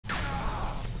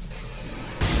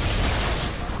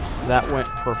that went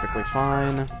perfectly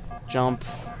fine. Jump,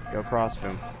 go across,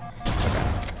 boom. Okay,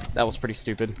 that was pretty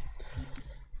stupid.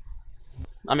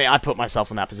 I mean, I put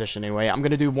myself in that position anyway. I'm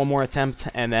going to do one more attempt,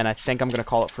 and then I think I'm going to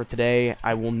call it for today.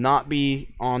 I will not be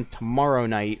on tomorrow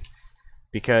night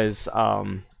because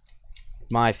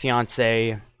my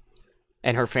fiance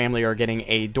and her family are getting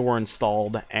a door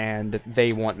installed, and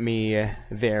they want me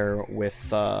there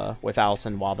with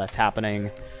Allison while that's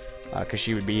happening, because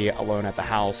she would be alone at the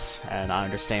house, and I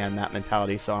understand that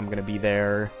mentality, so I'm going to be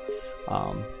there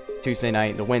Tuesday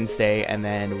night, the Wednesday, and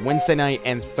then Wednesday night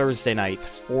and Thursday night,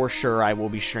 for sure I will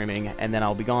be streaming, and then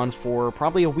I'll be gone for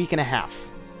probably a week and a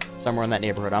half, somewhere in that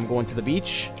neighborhood. I'm going to the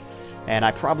beach, and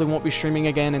I probably won't be streaming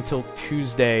again until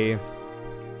Tuesday,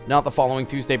 not the following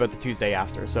Tuesday, but the Tuesday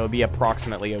after, so it'll be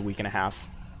approximately a week and a half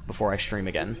before I stream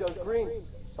again. Shows green.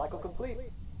 Cycle complete.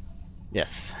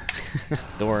 Yes.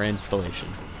 Door installation.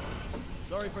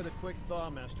 Sorry for the quick thaw,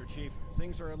 Master Chief.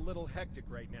 Things are a little hectic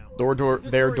right now.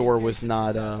 Their door was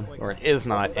not, or it is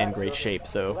not in great shape,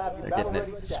 so they're getting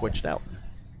it switched out.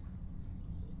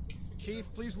 Chief,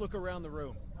 please look around the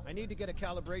room. I need to get a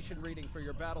calibration reading for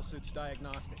your battlesuit's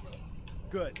diagnostics.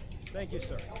 Good. Thank you,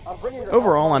 sir.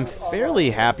 Overall, I'm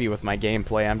fairly happy with my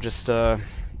gameplay. I'm just,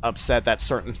 upset that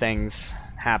certain things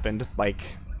happened,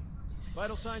 like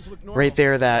right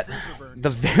there, that the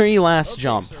very last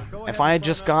jump. If I had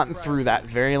just gotten through that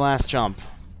very last jump,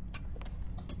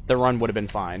 the run would have been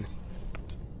fine.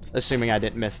 Assuming I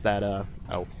didn't miss that, oh.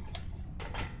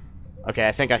 Okay,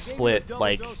 I think I split,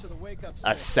 like,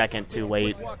 a second too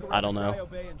late. I don't know.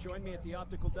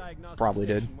 Probably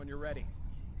did.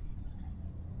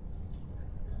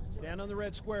 Stand on the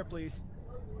red square, please.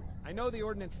 I know the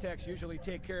ordnance techs usually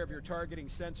take care of your targeting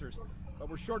sensors, but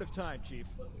we're short of time, Chief.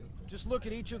 Just look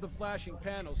at each of the flashing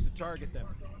panels to target them.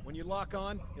 When you lock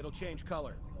on, it'll change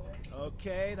color.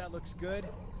 Okay, that looks good.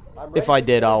 If I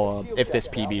did, I'll, if this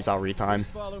PBs, I'll retime.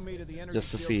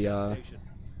 Just to see, how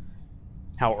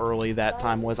early that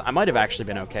time was. I might have actually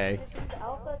been okay.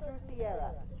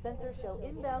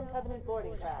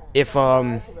 If,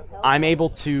 I'm able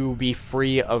to be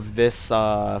free of this,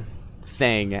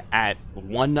 thing at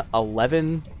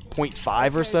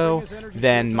 111.5 or so,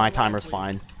 then my timer's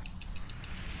fine.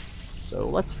 So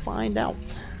let's find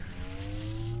out.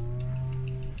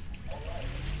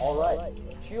 Alright,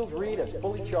 shield read is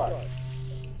fully charged.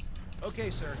 Okay,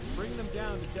 sir. Bring them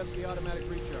down to test the automatic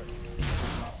recharge.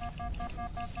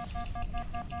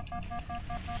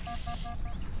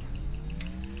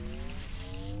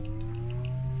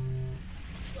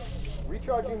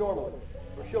 Recharging normally.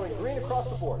 We're showing green across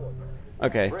the board.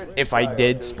 Okay, if I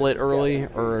did split early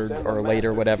or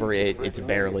later, whatever, it's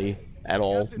barely at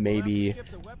all. Maybe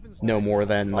no more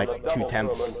than like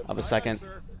 0.2 of a second.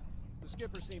 The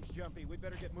skipper seems jumpy. We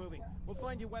better get moving. We'll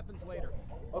find you weapons later.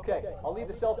 Okay, I'll leave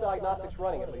the self-diagnostics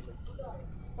running at least.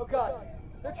 Oh god,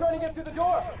 they're trying to get through the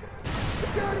door!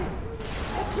 Security!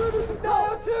 Intruders from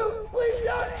 902! Please,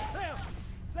 security! Sam!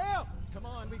 Sam! Come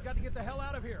on, we've got to get the hell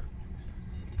out of here.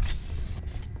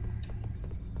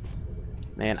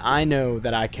 Man, I know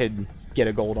that I could get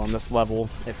a gold on this level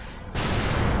if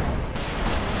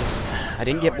I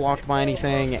didn't get blocked by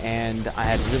anything, and I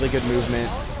had really good movement,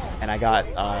 and I got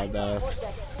the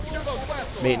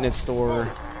maintenance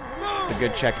store, the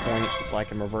good checkpoint, so I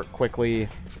can revert quickly,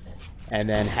 and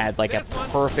then had like a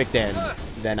perfect end.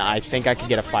 Then I think I could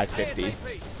get a 550,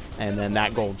 and then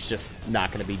that gold's just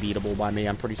not going to be beatable by me,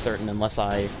 I'm pretty certain, unless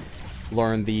I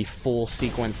learn the full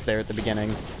sequence there at the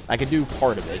beginning. I could do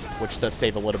part of it, which does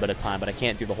save a little bit of time, but I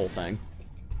can't do the whole thing.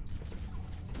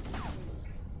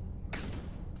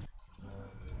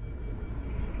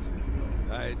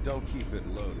 Don't keep it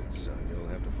loaded, son. You'll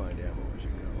have to find ammo as you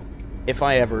go. If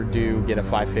I ever do get a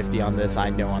 550 on this, I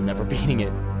know I'm never beating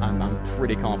it. I'm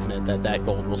pretty confident that that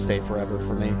gold will stay forever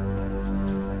for me.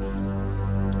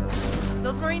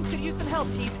 Those Marines could use some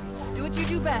help, Chief. Do what you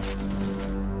do best.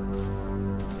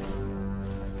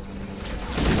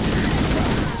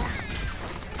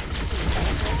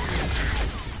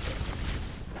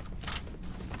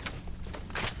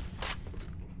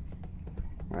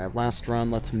 Alright, last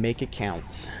run, let's make it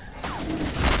count.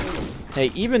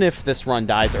 Hey, even if this run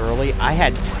dies early, I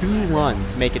had 2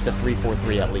 runs make it to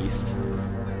 343 at least.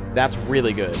 That's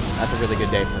really good. That's a really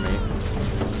good day for me.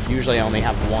 Usually I only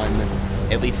have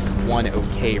at least one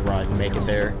okay run make it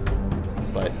there.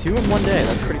 But 2 in one day,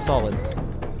 that's pretty solid.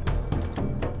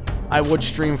 I would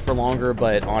stream for longer,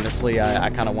 but honestly, I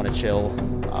kind of want to chill.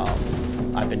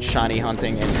 I've been shiny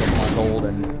hunting and getting my gold,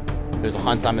 and there's a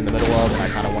hunt I'm in the middle of, and I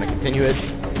kind of want to continue it.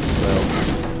 So,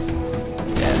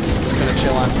 yeah, I'm just going to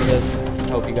chill after this.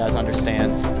 Hope you guys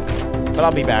understand. But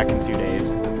I'll be back in 2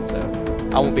 days, so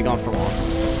I won't be gone for long.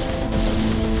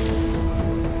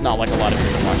 Not like a lot of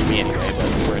people watch me anyway, but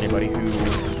for anybody who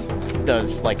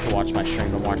does like to watch my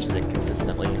stream and watches it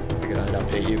consistently, figured I'd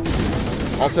update you.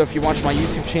 Also, if you watch my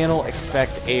YouTube channel,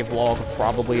 expect a vlog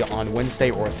probably on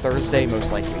Wednesday or Thursday,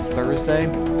 most likely Thursday.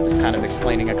 Just kind of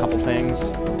explaining a couple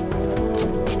things.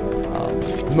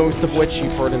 Most of which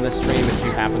you've heard in this stream if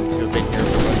you happen to have been here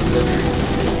for most of it.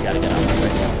 You gotta get out of my way,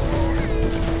 folks.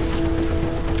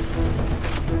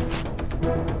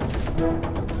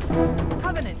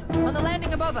 Covenant, on the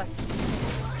landing above us.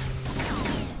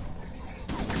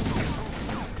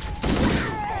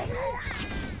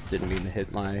 Didn't mean to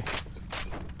hit my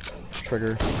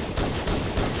trigger.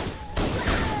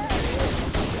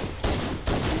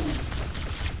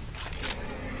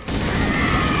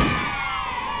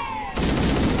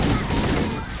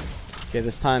 Okay,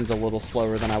 this time's a little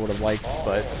slower than I would have liked,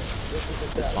 but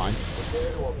it's fine.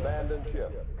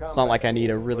 It's not like I need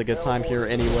a really good time here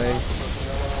anyway.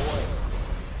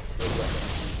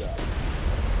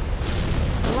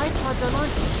 The light pods are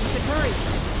launching. You should hurry.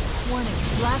 Warning,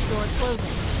 blast door is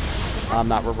closing. I'm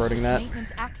not reverting that.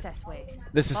 Maintenance access ways.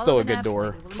 This is still a good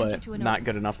door, but not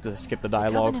good enough to skip the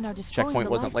dialogue. Checkpoint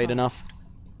wasn't late enough.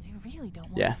 They really don't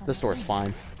want Yeah, us on this the door's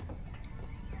plane. fine.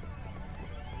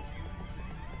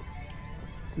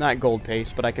 Not gold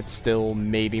pace, but I could still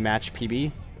maybe match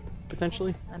PB,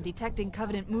 potentially. I'm detecting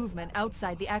Covenant movement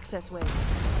outside the access ways.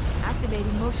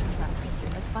 Activating motion tracking.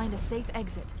 Let's find a safe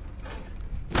exit.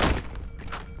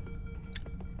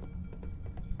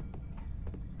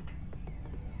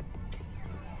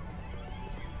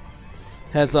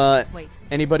 Has Wait.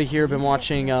 anybody here been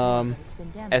watching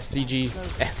SGDQ?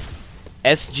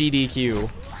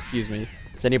 Excuse me.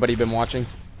 Has anybody been watching?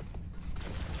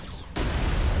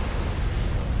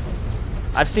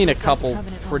 I've seen a couple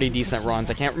pretty decent runs.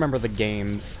 I can't remember the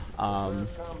games.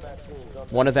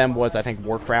 One of them was, I think,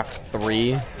 Warcraft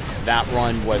 3. That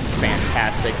run was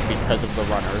fantastic because of the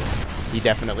runner. He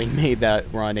definitely made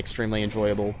that run extremely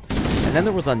enjoyable. And then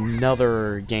there was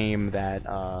another game that,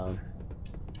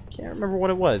 can't remember what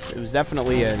it was. It was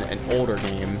definitely an older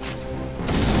game.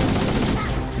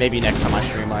 Maybe next time I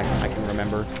stream I can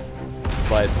remember.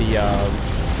 But the,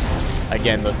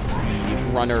 again, the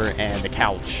runner and the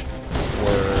couch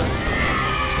were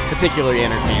particularly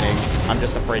entertaining. I'm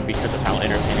just afraid because of how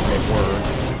entertaining they were.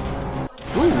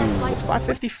 Ooh,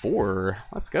 554.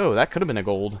 Let's go. That could have been a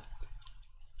gold.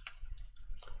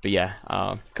 But yeah,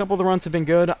 a couple of the runs have been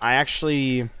good. I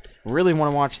actually really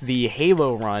want to watch the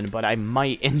Halo run, but I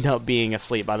might end up being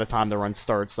asleep by the time the run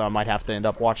starts, so I might have to end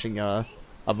up watching a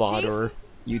VOD or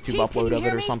YouTube Chief, upload can you of it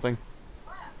hear or me? something.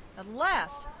 At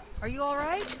last. Are you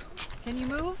alright? Can you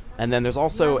move? And then there's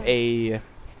also a The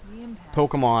impact.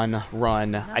 Pokemon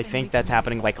run. I think that's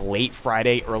happening like late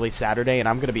Friday, early Saturday, and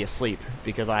I'm gonna be asleep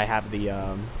because I have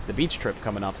the beach trip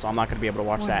coming up, so I'm not gonna be able to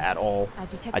watch that at all. I've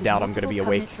detected I doubt I'm gonna be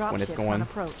multiple awake Covenant when it's dropships on going,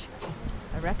 approach.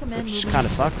 I recommend which moving kind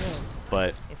of to where sucks. it is.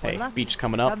 But If we're hey, lucky, beach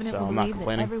coming up, Covenant so will I'm not believe that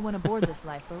complaining. everyone aboard this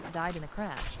lifeboat died in the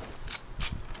crash.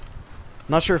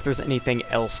 Not sure if there's anything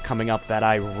else coming up that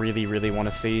I really want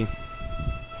to see.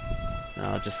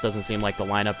 It just doesn't seem like the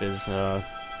lineup is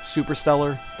super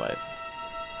stellar, but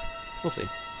we'll see.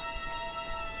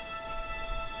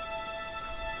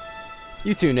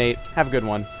 You too, Nate. Have a good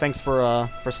one. Thanks for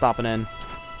stopping in.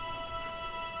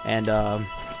 And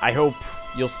I hope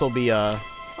you'll still be oh,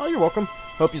 you're welcome.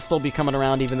 Hope you'll still be coming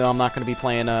around, even though I'm not going to be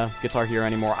playing Guitar Hero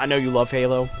anymore. I know you love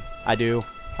Halo. I do.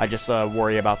 I just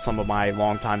worry about some of my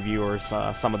longtime viewers,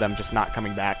 some of them just not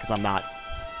coming back because I'm not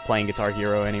playing Guitar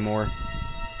Hero anymore.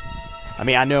 I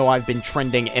mean, I know I've been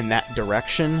trending in that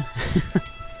direction,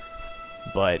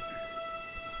 but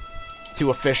to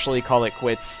officially call it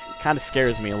quits kind of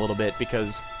scares me a little bit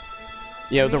because,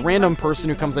 you know, the random person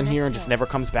who comes in here and just never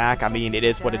comes back, I mean, it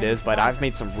is what it is, but I've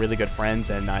made some really good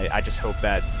friends, and I just hope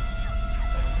that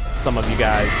some of you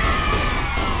guys just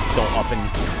don't up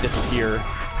and disappear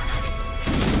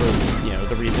for, you know,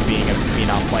 the reason being of me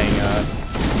not playing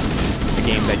the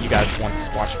game that you guys once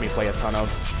watched me play a ton of.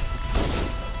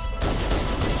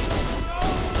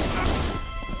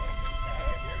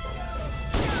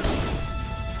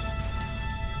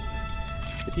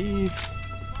 Did he's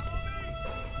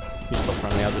still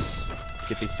friendly. I'll just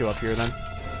get these two up here then.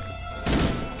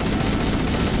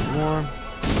 More.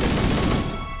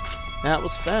 That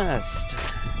was fast.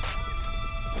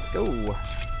 Let's go.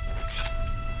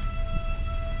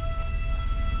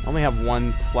 I only have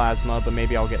one plasma, but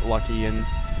maybe I'll get lucky and...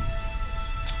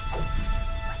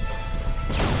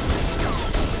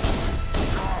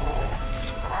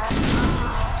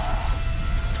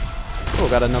 Oh,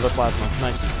 got another plasma.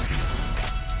 Nice.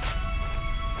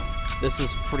 This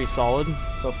is pretty solid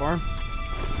so far.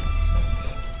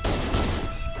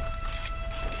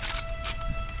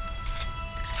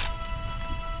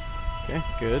 Okay,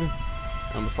 good.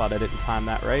 I almost thought I didn't time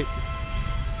that right.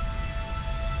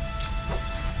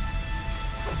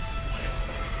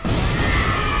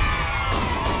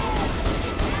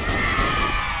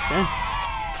 Okay.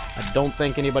 I don't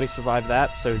think anybody survived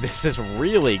that, so this is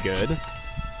really good.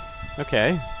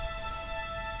 Okay.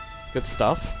 Good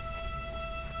stuff.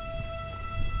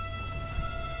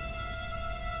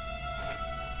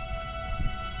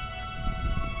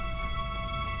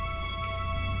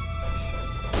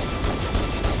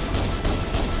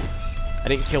 I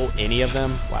didn't kill any of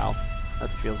them. Wow.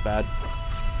 That feels bad.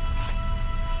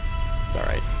 It's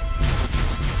alright.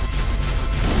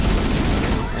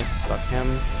 I stuck him.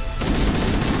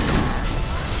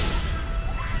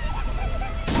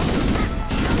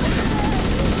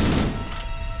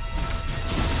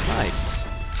 Nice.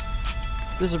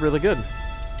 This is really good.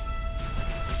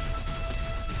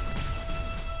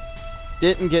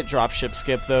 Didn't get dropship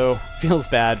skip though. Feels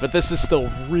bad, but this is still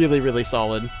really, really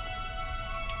solid.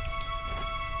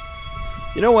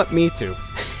 You know what? Me too.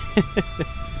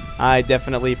 I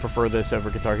definitely prefer this over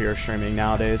Guitar Hero streaming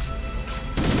nowadays.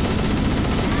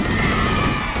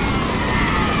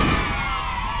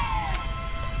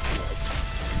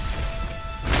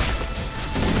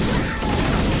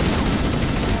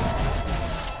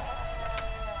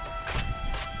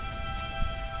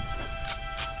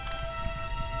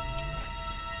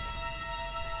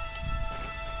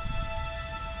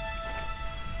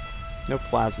 No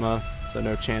plasma, so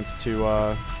no chance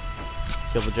to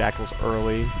kill the jackals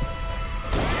early.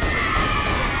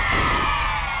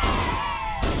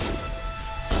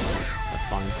 That's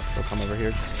fine. They'll come over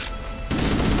here.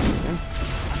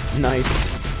 Okay.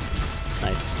 Nice.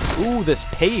 Nice. Ooh, this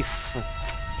pace!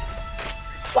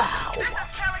 Wow!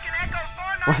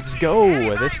 Let's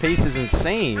go! This pace is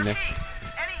insane.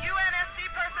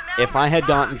 If I had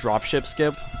gotten dropship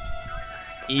skip,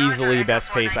 easily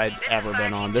best pace I'd ever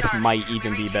been on. This might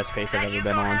even be best pace I've ever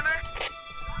been on.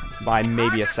 By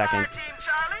maybe a second.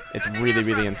 It's really,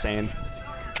 really insane.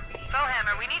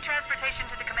 Bowhammer, we need transportation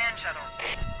to the command shuttle.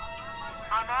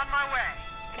 I'm on my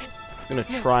way. I'm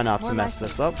gonna try not to mess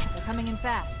this up. They're coming in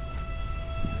fast.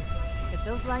 If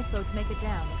those lifeboats make it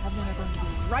down, the Covenant are going to be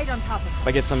right on top of it. If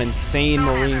I get some insane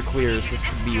marine clears, this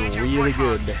could be really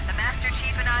good. The Master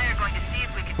Chief and I are going to see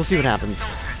if we can. We'll see what happens.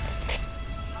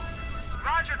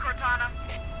 Roger, Cortana.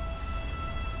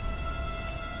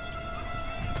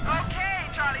 Okay,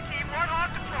 Charlie Team,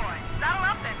 Warthog deploy. Saddle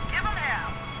up and give them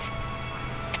hell.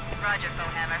 Roger,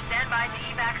 Bowhammer. Stand by to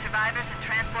evac survivors and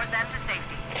transport them to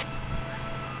safety.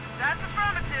 That's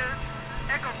affirmative.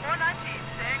 Echo 419,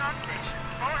 staying on station.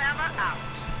 Bowhammer out.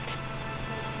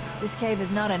 This cave is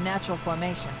not a natural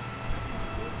formation.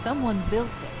 Someone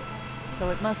built it, so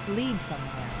it must lead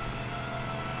somewhere.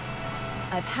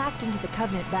 I've hacked into the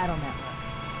Covenant battle network.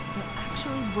 They're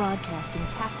actually broadcasting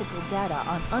tactical data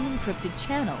on unencrypted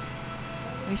channels.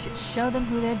 We should show them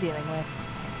who they're dealing with.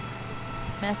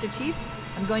 Master Chief,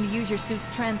 I'm going to use your suit's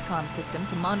transcom system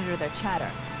to monitor their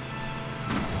chatter.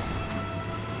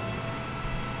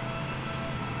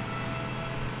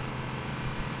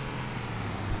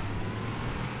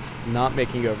 Not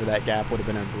making over that gap would have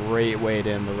been a great way to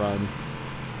end the run.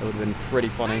 It would have been pretty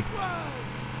funny.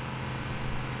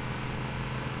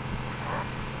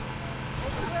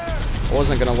 I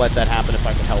wasn't going to let that happen if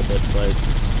I could help it, but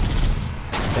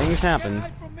things happen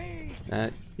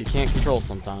that you can't control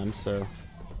sometimes, so.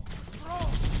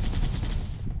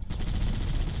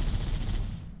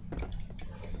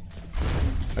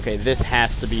 Okay, this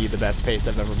has to be the best pace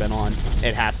I've ever been on.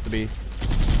 It has to be.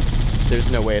 There's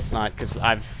no way it's not, because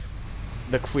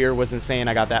the clear was insane.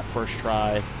 I got that first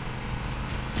try.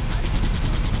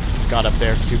 Got up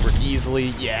there super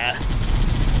easily. Yeah.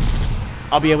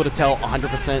 I'll be able to tell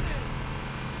 100%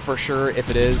 for sure if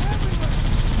it is.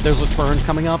 There's a turn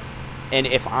coming up, and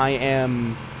if I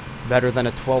am better than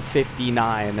a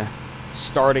 12:59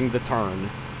 starting the turn,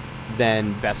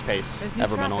 then best pace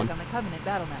ever been on. The Covenant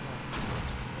battle network.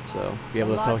 So, be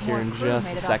able to tell here in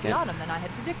just a second. Than I had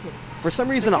predicted. For some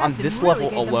reason, on this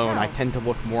level alone, I tend to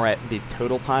look more at the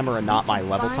total timer and not my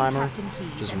level timer,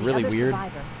 which is really weird.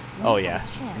 Oh yeah,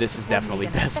 this is definitely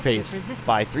best pace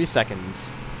by 3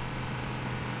 seconds.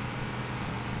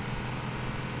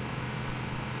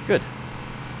 Good.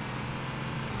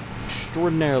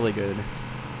 Extraordinarily good.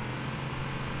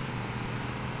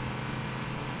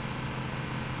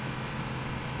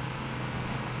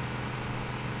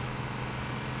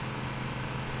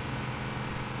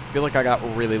 I feel like I got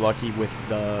really lucky with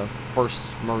the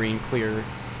first marine clear,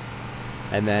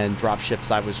 and then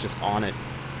dropships I was just on it.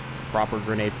 Proper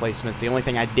grenade placements. The only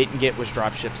thing I didn't get was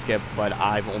dropship skip, but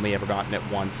I've only ever gotten it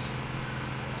once.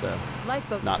 So,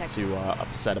 Lifeboat not detected. too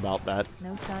upset about that.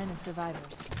 No sign of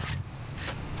survivors.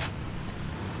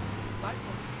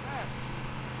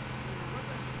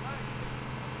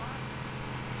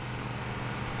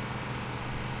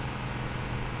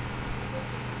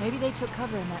 Maybe they took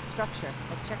cover in that structure.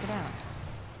 Let's check it out.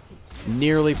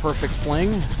 Nearly perfect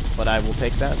fling, but I will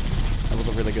take that. That was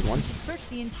a really good one. Search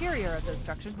the interior of those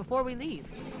structures before we leave.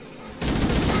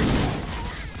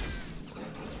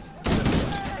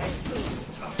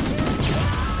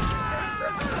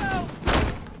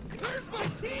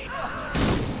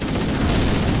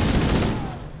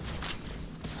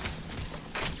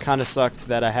 Kind of sucked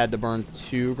that I had to burn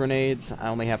 2 grenades. I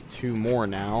only have 2 more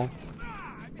now.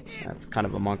 That's kind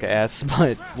of a monk ass,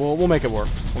 but we'll make it work.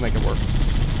 We'll make it work.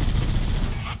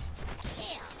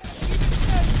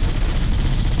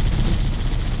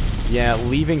 Yeah,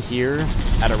 leaving here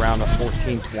at around a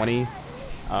 14:20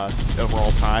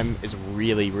 overall time is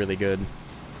really, really good.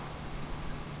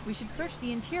 We should search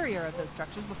the interior of those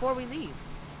structures before we leave.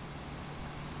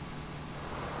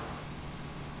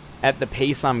 At the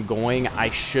pace I'm going,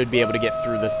 I should be able to get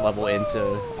through this level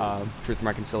into Truth and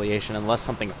Reconciliation unless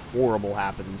something horrible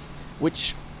happens.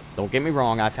 Which, don't get me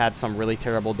wrong, I've had some really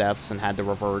terrible deaths and had to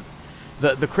revert.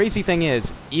 The crazy thing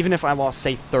is, even if I lost,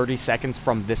 say, 30 seconds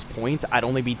from this point, I'd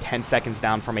only be 10 seconds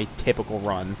down from a typical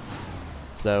run.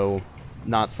 So,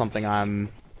 not something I'm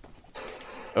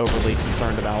overly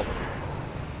concerned about.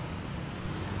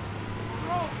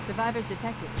 Survivors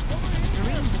detected.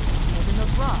 Marines have concealed in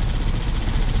those rocks.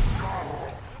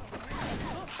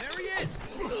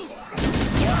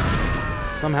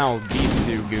 Somehow these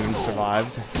 2 goons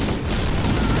survived.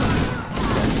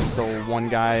 Still 1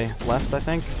 guy left, I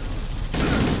think.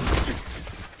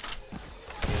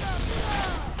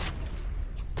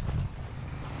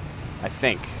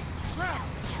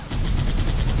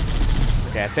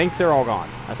 Okay, I think they're all gone.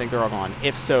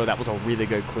 If so, that was a really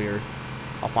good clear.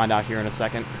 I'll find out here in a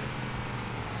second.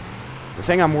 The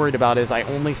thing I'm worried about is I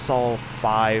only saw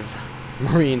 5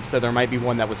 Marines, so there might be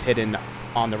one that was hidden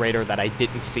on the radar that I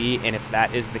didn't see, and if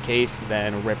that is the case,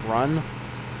 then rip run.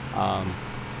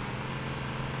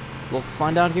 We'll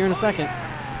find out here in a second.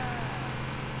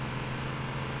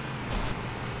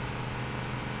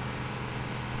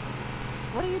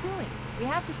 What are you doing? We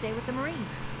have to stay with the Marines.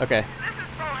 Okay.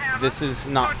 This is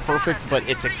not perfect, but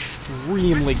it's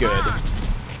extremely good.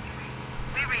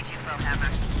 We read you, Bowhammer,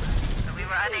 but we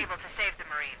were unable to save the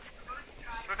Marines.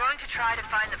 We're going to try to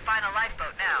find the final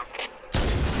lifeboat now.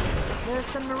 There are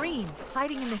some Marines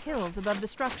hiding in the hills above the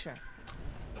structure.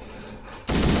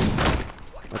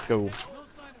 Let's go.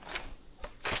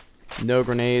 No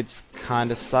grenades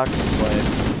kinda sucks, but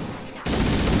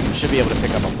I should be able to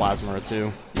pick up a plasma or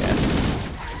 2. Yeah.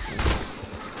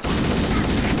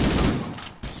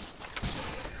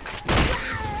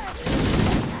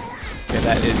 Okay,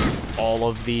 that is all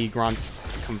of the grunts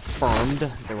confirmed.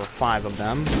 There were 5 of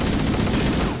them.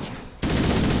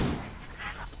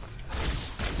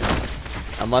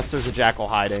 Unless there's a jackal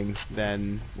hiding,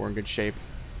 then we're in good shape.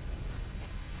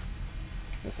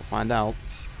 Guess we'll find out.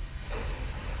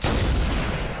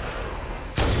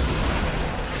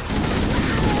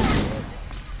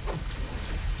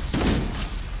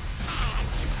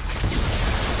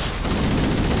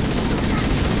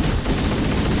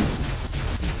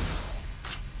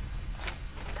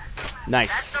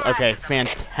 Nice. Okay,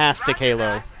 fantastic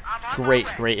Halo. Great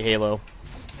Halo.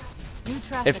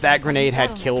 If that grenade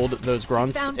had killed those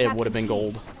grunts, it would have been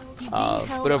gold.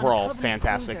 But overall,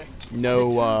 fantastic.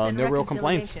 No real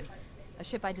complaints. A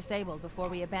ship I disabled before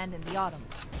we abandoned the Autumn.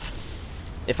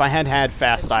 If I had had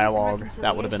fast dialogue,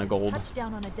 that would have been a gold.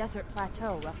 Touchdown on a desert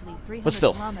plateau roughly 300 But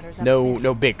still, kilometers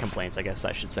no big complaints, I guess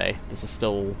I should say. This is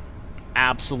still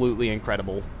absolutely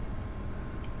incredible.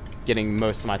 Getting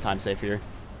most of my time safe here.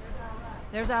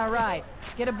 There's our ride.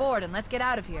 Get aboard and let's get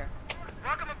out of here.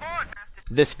 Welcome aboard,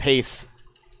 Master. This pace.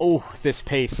 Oh, this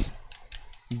pace.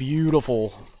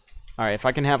 Beautiful. Alright, if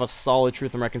I can have a solid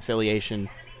Truth and Reconciliation.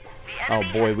 Oh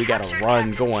boy, we got a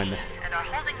run going. And are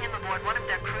holding him aboard one of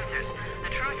their cruisers, the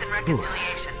Truth and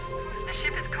Reconciliation. The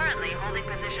ship is currently holding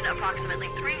position approximately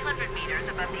 300 meters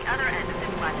above the other end of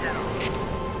this plateau.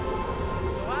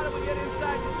 So how do we get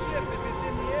inside the ship if it's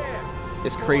in the air?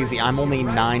 It's crazy. I'm only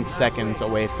 9 seconds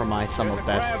away from my sum of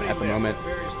best at the moment.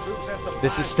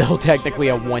 This is still technically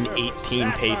a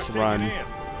 1:18 pace run.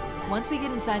 Once we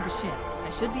get inside the ship, I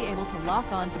should be able to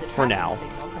lock on to the For now.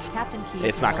 signal from Captain Keyes.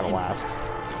 It's not gonna last.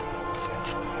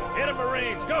 Hit 'em,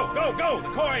 Marines! Go, go, go! The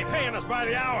Corps ain't paying us by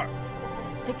the hour!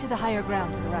 Stick to the higher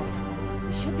ground to the right.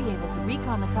 We should be able to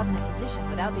recon the Covenant position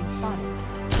without being spotted.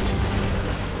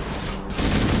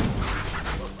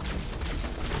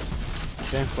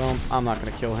 Okay, well, I'm not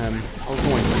gonna kill him. I was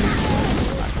going to, but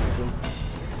I'm not going to.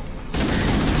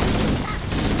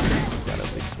 Got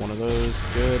at least one of those.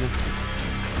 Good.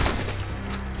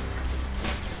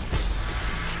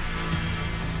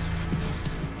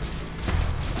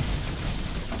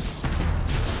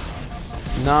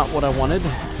 Not what I wanted, but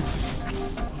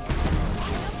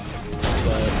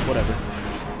whatever.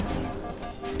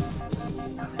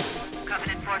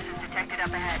 Covenant forces detected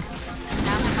up ahead.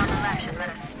 Traffic on the left should let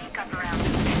us sneak up around.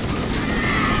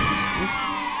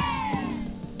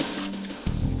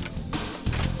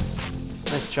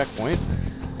 Nice checkpoint.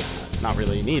 Not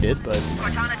really needed, but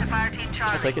Cortana to fire team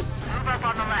Charlie. I'll take it. Move up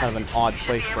on the left. Kind of an odd You should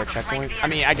place be for a able to flank checkpoint. the I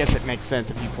mean, I guess it makes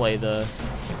sense if you play the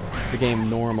game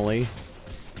normally.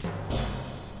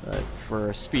 But for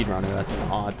a speedrunner, that's an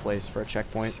odd place for a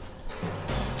checkpoint.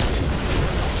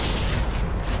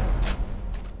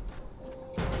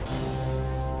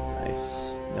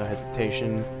 Nice. No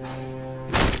hesitation.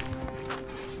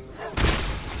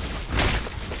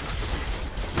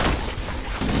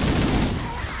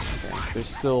 Okay, there's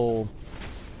still...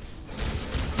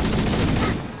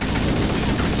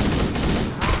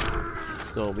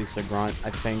 Still at least a grunt, I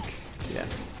think. Yeah.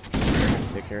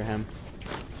 Take care of him.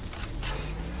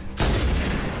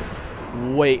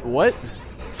 Wait, what?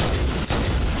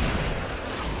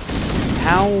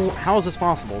 How is this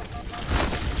possible?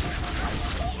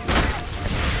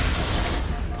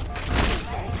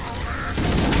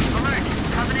 Alert!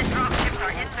 Covenant dropships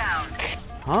are inbound.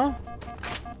 Huh?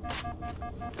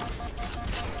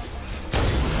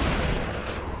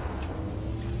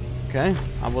 Okay,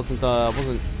 I wasn't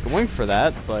going for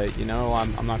that, but you know,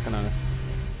 I'm not gonna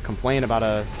complain about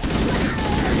a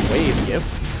wave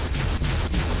gift.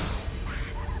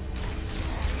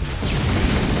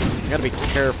 You gotta be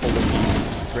careful with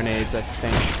these grenades, I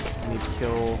think. I need to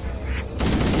kill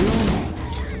you.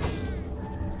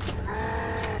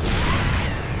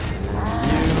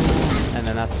 And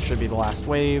then that should be the last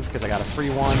wave, because I got a free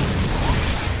one.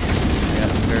 I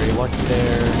got very lucky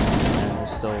there. And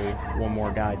there's still one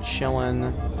more guy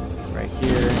chilling right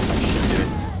here. That should do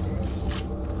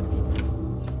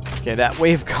it. Okay, that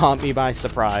wave caught me by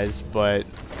surprise, but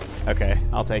okay,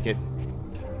 I'll take it.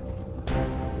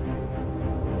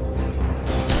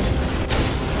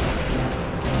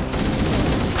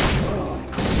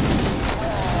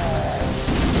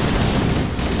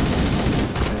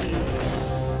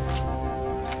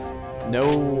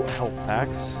 No health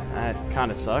packs. That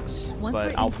kind of sucks,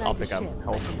 but I'll pick up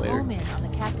health later.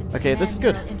 Okay, this is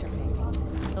good.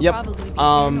 Yep.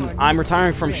 I'm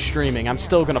retiring from streaming. I'm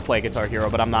still gonna play Guitar Hero,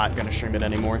 but I'm not gonna stream it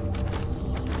anymore.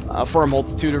 For a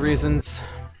multitude of reasons.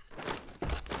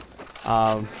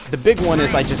 The big one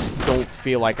is I just don't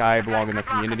feel like I belong in the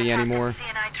community anymore.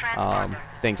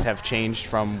 Things have changed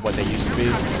from what they used to be.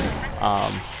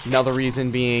 Another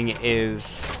reason being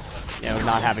is, you know,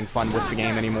 not having fun with the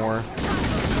game anymore,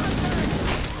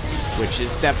 which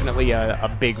is definitely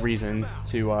a big reason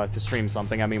to stream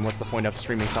something. I mean, what's the point of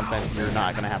streaming something if you're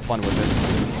not gonna have fun with it?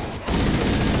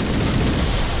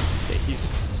 Okay, he's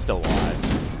still alive.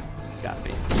 Gotta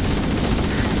be.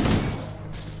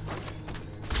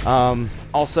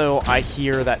 Also, I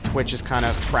hear that Twitch is kind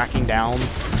of cracking down,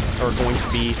 or going to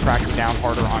be cracking down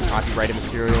harder on copyrighted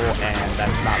material, and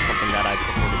that's not something that I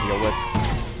prefer to deal with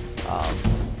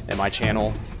in my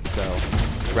channel. So,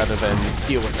 rather than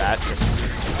deal with that, just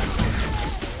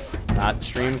not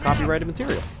stream copyrighted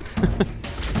material.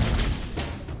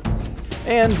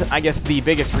 And I guess the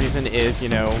biggest reason is, you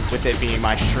know, with it being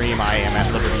my stream, I am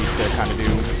at liberty to kind of do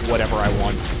whatever I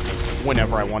want,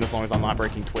 whenever I want, as long as I'm not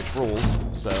breaking Twitch rules.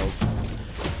 So,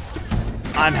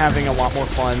 I'm having a lot more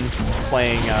fun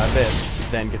playing this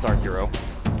than Guitar Hero.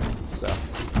 So,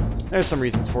 there's some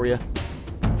reasons for you.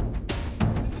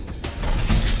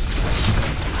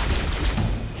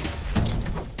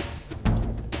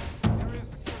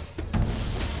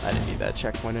 I didn't need that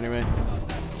checkpoint anyway.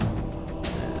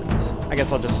 And I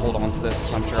guess I'll just hold on to this,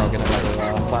 because I'm sure I'll get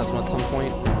another plasma at some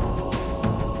point.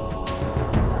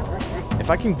 If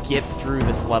I can get through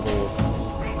this level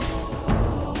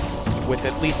with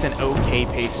at least an okay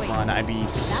pace run, I'd be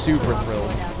super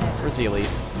thrilled. Where's the elite?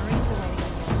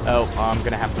 Oh, I'm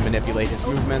gonna have to manipulate his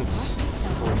movements.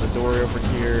 Pull the door over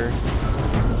here.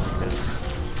 Because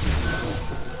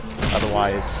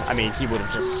otherwise, I mean, he would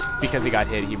have just, because he got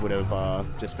hit, he would have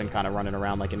just been kind of running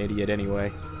around like an idiot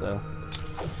anyway, so.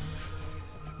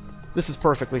 This is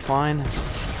perfectly fine.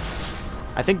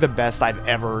 I think the best I've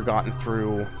ever gotten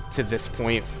through to this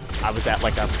point, I was at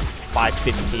like a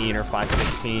 5:15 or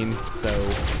 5:16, so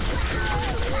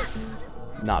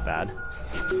not bad.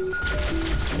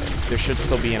 There should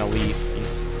still be an elite.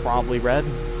 He's probably red.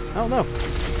 Oh no.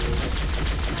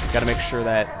 Gotta make sure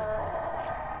that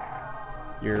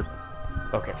you're...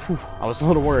 Okay, whew, I was a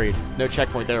little worried. No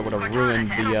checkpoint there would have ruined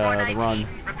the run,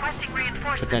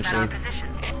 potentially.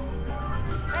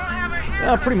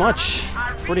 Yeah, pretty much.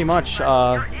 Pretty much, you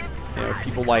know,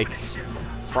 people like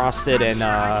Frosted and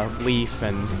Leaf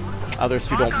and others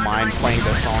who don't mind playing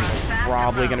those songs are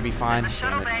probably going to be fine.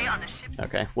 Damn it.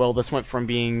 Okay, well, this went from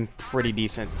being pretty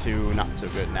decent to not so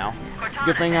good now. It's a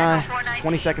good thing I was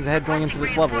 20 seconds ahead going into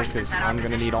this level, because I'm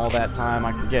going to need all that time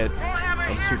I could get. I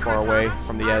was too far away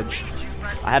from the edge.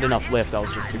 I had enough lift, I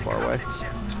was just too far away.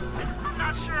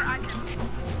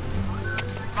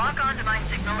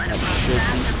 That should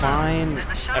be fine.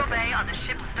 Okay.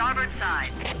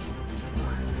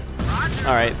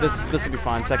 Alright, this will be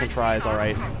fine. Second try is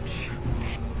alright.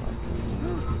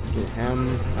 Get him.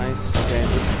 Nice. Okay,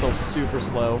 this is still super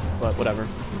slow, but whatever.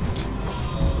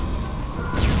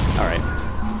 Alright.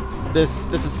 This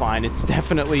is fine. It's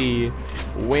definitely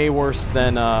way worse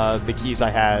than the keys I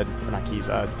had, or not keys,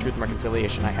 Truth and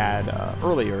Reconciliation I had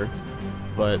earlier,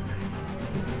 but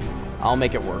I'll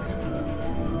make it work.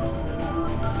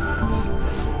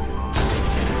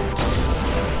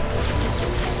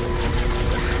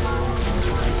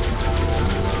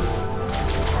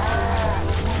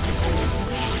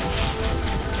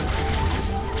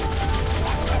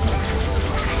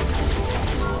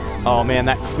 Oh man,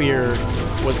 that clear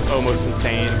was almost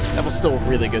insane. That was still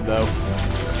really good though.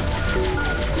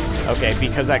 Okay,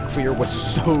 because that clear was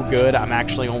so good, I'm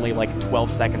actually only like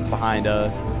 12 seconds behind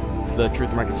the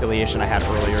Truth and Reconciliation I had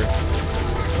earlier.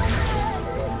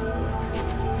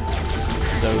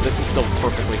 So this is still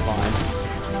perfectly fine.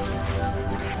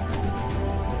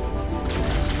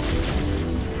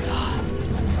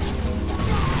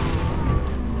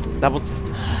 That was...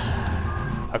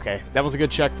 Okay, that was a good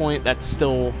checkpoint. That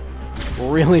still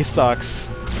really sucks,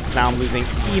 because now I'm losing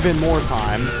even more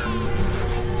time.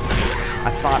 I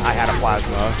thought I had a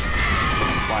plasma.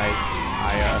 That's why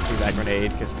I threw that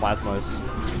grenade, because plasmas,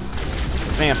 for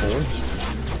example,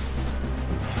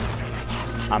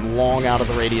 I'm long out of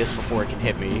the radius before it can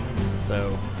hit me.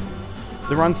 So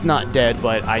the run's not dead,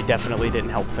 but I definitely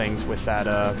didn't help things with that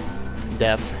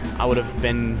death. I would have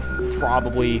been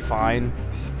probably fine.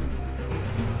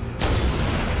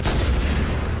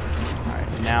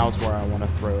 Now's where I want to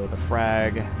throw the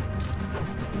frag.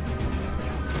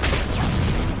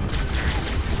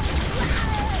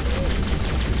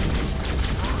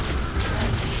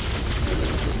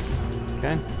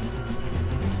 Okay.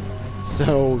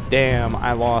 So, damn,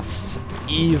 I lost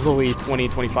easily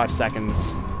 20-25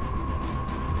 seconds.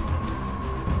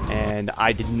 And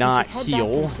I did not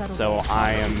heal, so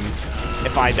I am...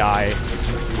 If I die,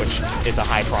 which is a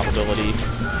high probability...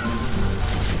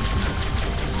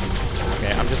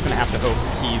 Okay, I'm just gonna have to hope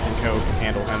Keys and Co can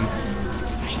handle him.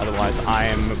 Otherwise, I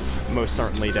am most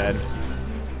certainly dead.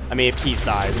 I mean, if Keys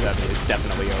dies, it's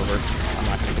definitely over. I'm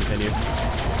not gonna continue.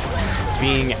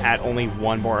 Being at only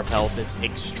 1 bar of health is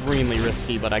extremely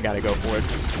risky, but I gotta go for it.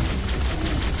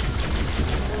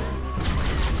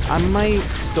 I might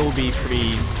still be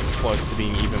pretty close to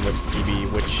being even with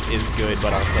PB, which is good,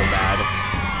 but also bad.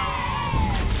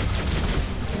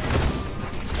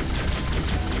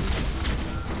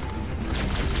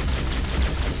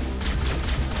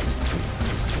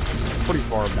 Pretty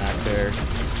far back there.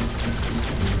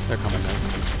 They're coming now.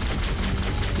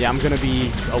 Yeah, I'm gonna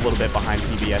be a little bit behind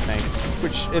PB, I think,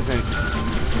 which isn't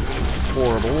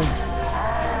horrible.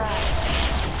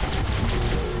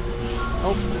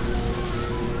 Oh.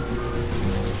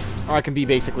 Or I can be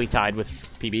basically tied with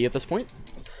PB at this point.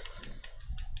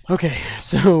 Okay,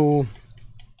 so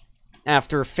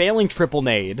after failing triple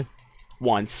nade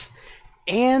once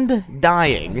and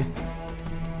dying,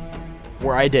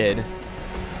 where I did,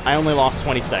 I only lost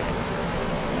 20 seconds.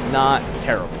 Not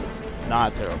terrible.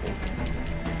 Not terrible.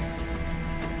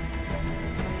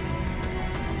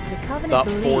 Thought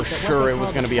for sure it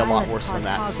was going to be a lot worse than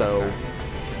that, so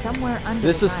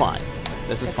this is fine.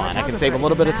 This is fine. I can save a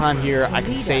little bit of time here. I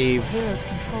can save,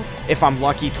 if I'm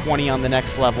lucky, 20 on the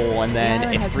next level, and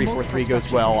then if 343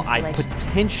 goes well, I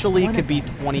potentially could be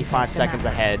 25 seconds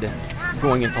ahead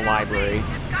going into library.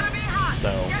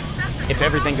 So... if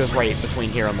everything goes right between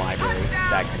here and library,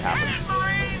 that could happen.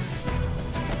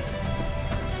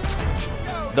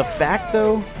 The fact,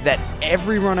 though, that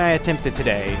every run I attempted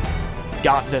today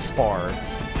got this far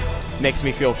makes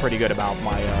me feel pretty good about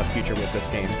my future with this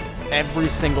game. Every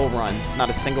single run. Not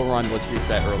a single run was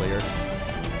reset earlier.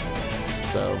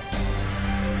 So,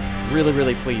 really,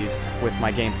 really pleased with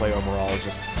my gameplay overall.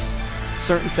 Just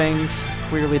certain things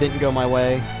clearly didn't go my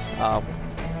way.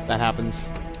 That happens.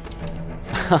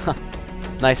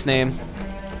 Nice name.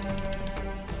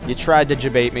 You tried to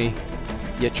debate me.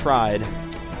 You tried,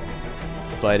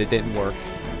 but it didn't work.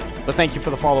 But thank you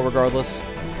for the follow regardless.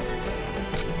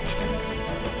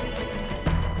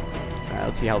 Alright,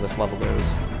 let's see how this level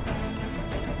goes.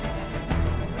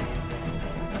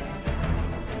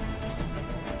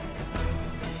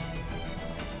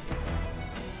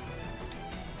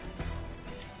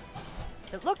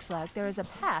 It looks like there is a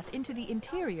path into the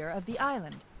interior of the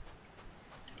island.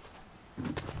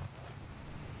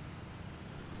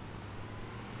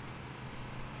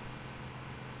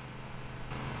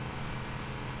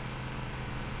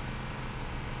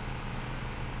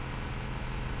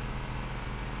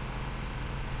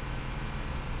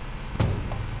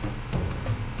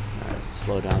 Alright,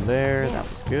 slow down there. That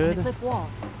was good. The cliff wall.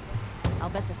 I'll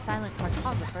bet the silent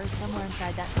cartographer is somewhere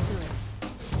inside that facility.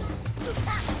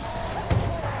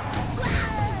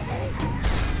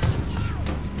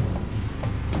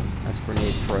 That's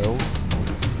grenade pro.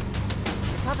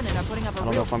 The Covenant are putting up a I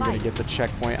don't know if I'm going to get the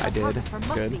checkpoint. I did.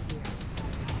 Good.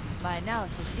 My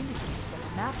analysis indicates that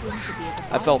the map room should be at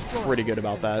the I felt bottom floor. pretty good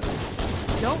about that.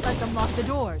 Don't let them lock the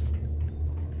doors.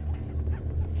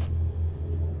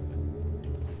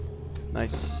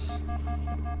 Nice.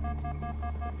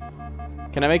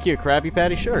 Can I make you a Krabby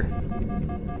Patty? Sure.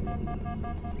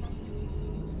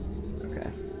 Okay.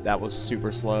 That was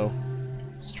super slow.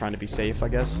 Just trying to be safe, I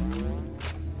guess.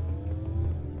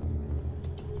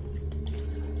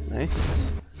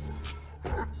 Nice.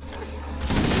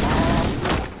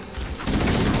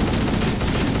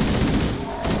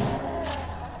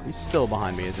 He's still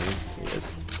behind me, isn't he? He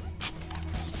is.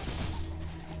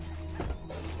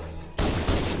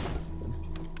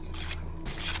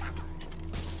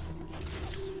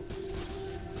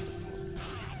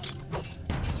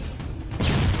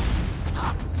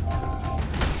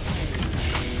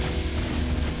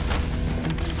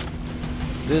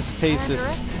 This pace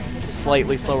is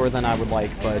slightly slower than I would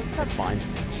like, but that's fine.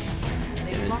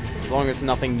 As long as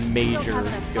nothing major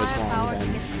goes wrong,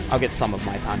 then I'll get some of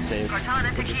my time saved,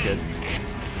 which is good. Go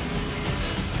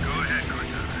ahead,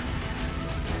 Cortana.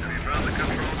 Have you found the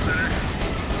control center?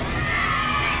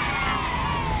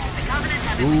 The Covenant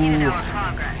have impeded our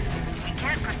progress. We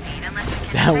can't proceed unless we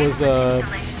can That was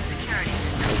installation security.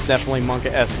 it's definitely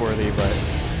Monka S-worthy, but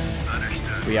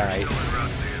Understood. we alright. Still en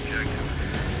route to the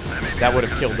objective. That would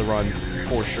have killed the run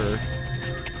for sure.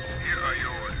 Here are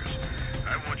your orders.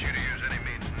 I want you to use any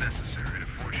means necessary to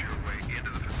force your way into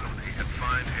the facility and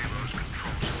find Halo's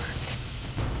control center.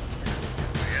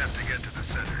 We have to get to the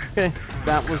center. Okay,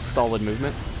 that was solid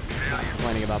movement. Not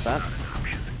complaining about that.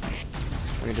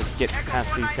 We can just get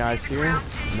past these guys here.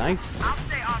 Nice. I'll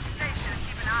stay on station and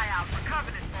keep an eye out for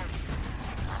Covenant folks.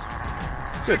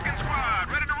 Good.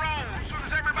 Squad, ready to roll as soon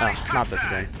as everybody's Oh, not this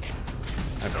again. topside.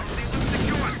 Okay.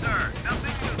 Secure, sir.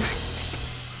 Nothing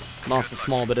moving. Lost a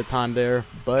small bit of time there,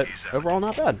 but overall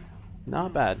not bad.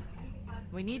 Not bad.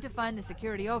 We need to find the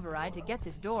security override to get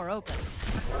this door open.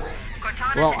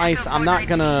 Cortana Well, to Ice, Echo I'm not 419.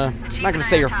 gonna Chief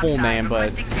say and your I are full topside, name,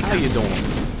 but requesting how you pickup. doing?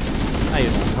 How you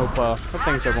doing? Hope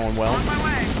things are going well. On my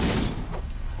way.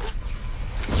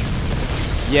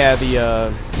 Yeah,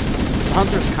 the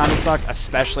hunters kind of suck,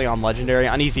 especially on Legendary.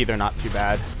 On Easy, they're not too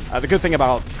bad. The good thing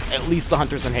about at least the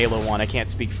hunters in Halo 1, I can't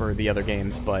speak for the other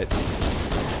games, but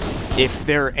if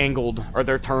they're angled or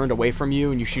they're turned away from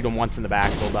you and you shoot them once in the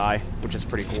back, they'll die, which is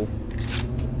pretty cool.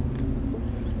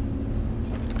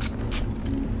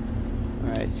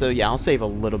 Alright, so yeah, I'll save a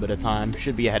little bit of time.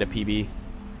 Should be ahead of PB.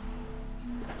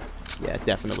 Yeah,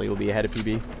 definitely will be ahead of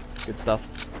PB. Good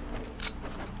stuff.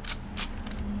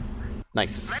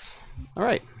 Nice.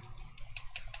 Alright.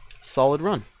 Solid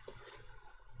run.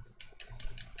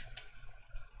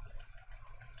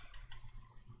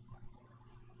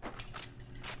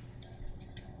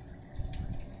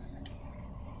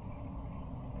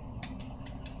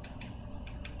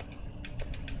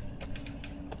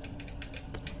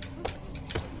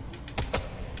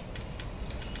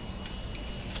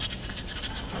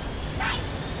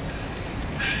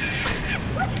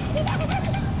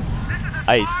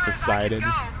 Ice Poseidon.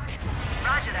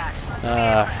 Roger that.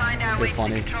 Find our they're way to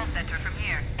funny. the control center from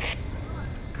here.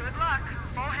 Good luck.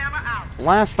 Full hammer out.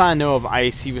 Last I know of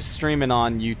Ice, he was streaming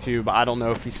on YouTube. I don't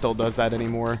know if he still does that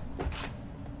anymore.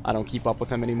 I don't keep up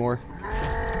with him anymore.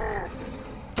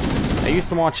 I used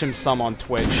to watch him some on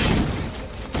Twitch.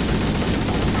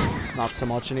 Not so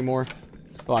much anymore.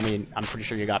 Well, I mean, I'm pretty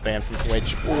sure you got banned from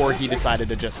Twitch, or he decided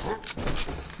to just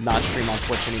not stream on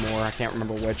Twitch anymore. I can't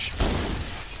remember which.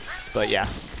 But yeah,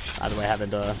 either way, I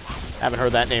haven't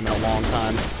heard that name in a long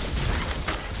time.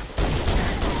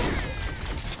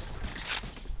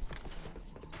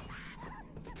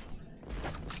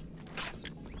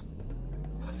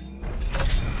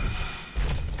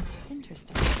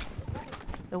 Interesting.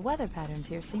 The weather patterns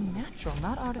here seem natural,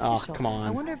 not artificial. Oh, come on. I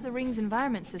wonder if the ring's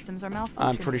environment systems are malfunctioning.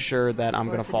 I'm pretty sure that I'm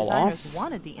Or gonna if the fall designers off.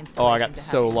 wanted the Oh, I installation got to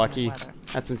so have lucky. decent weather.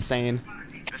 That's insane.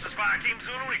 This is Fire Team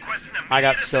Zulu requesting I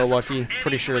got immediate so assistance lucky. from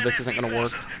Pretty any sure this isn't gonna UNSC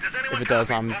work. forces. Does anyone If it does,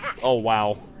 copy? I'm... Over. Oh,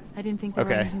 wow. I didn't think there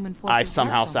were Okay. any human forces I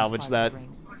somehow left on this salvaged part of that. the ring.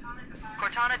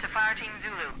 Cortana to Fire Team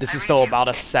Zulu. This I is read still you. about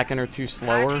a second or two Fire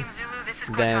slower Team Zulu, this is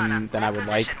than Cortana. I Hold would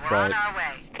like, position. We're but on our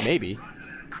way. maybe.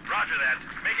 Roger that.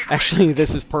 Make it quick. Actually,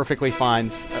 this is perfectly fine.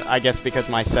 I guess because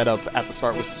my setup at the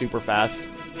start was super fast.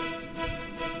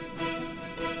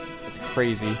 It's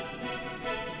crazy.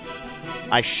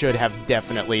 I should have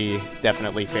definitely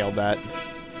failed that.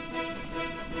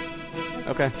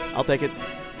 Okay, I'll take it.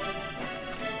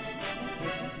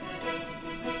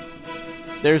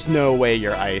 There's no way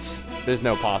you're ice. There's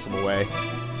no possible way.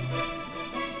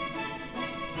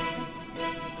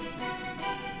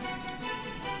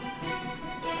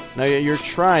 No, you're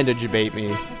trying to debate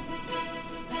me.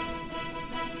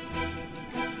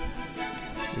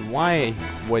 Why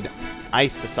would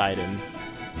Ice Poseidon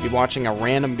be watching a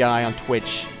random guy on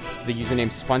Twitch, the username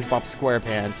SpongeBob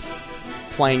SquarePants,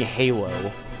 playing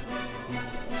Halo?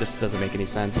 Just doesn't make any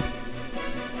sense.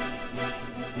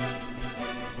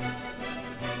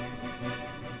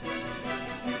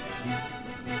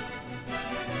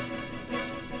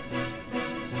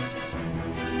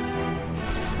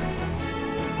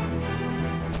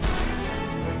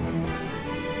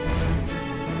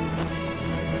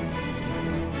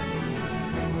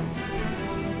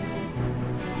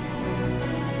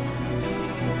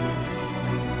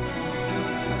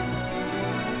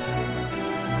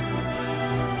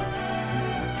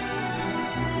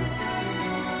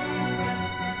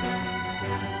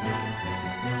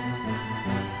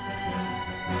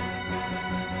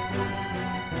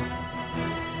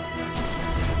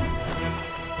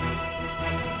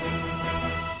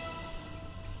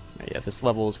 Yeah, this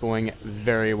level is going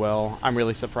very well. I'm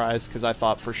really surprised because I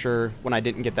thought for sure when I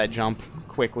didn't get that jump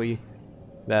quickly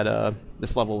that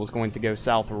this level was going to go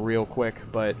south real quick,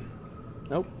 but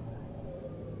nope.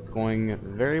 It's going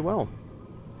very well.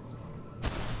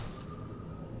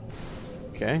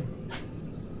 Okay.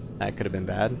 That could have been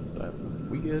bad, but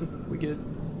we good. We good.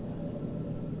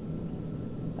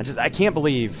 I can't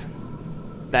believe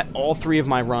that all three of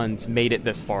my runs made it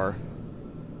this far.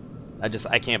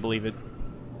 I can't believe it.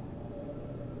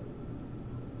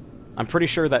 I'm pretty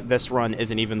sure that this run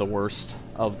isn't even the worst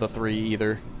of the three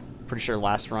either. Pretty sure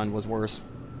last run was worse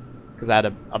because I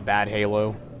had a bad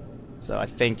Halo. So I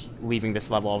think leaving this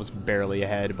level I was barely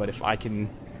ahead, but if I can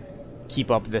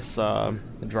keep up this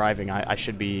driving, I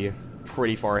should be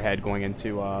pretty far ahead going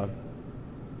into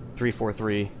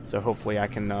 343. So hopefully I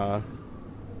can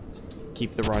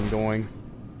keep the run going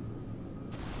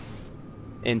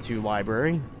into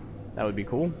library. That would be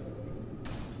cool.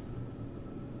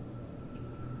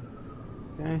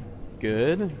 Okay,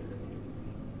 good.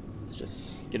 Let's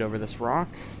just get over this rock.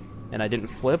 And I didn't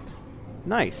flip.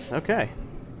 Nice, okay.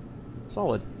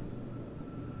 Solid.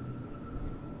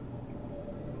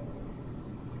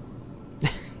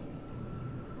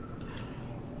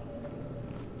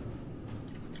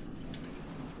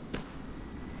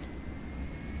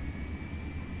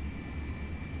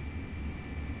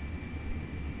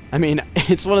 I mean,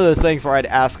 it's one of those things where I'd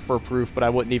ask for proof, but I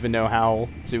wouldn't even know how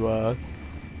to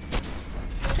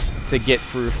get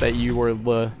proof that you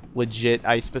were legit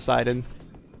Ice Poseidon.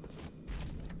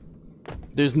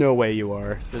 There's no way you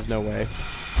are. There's no way.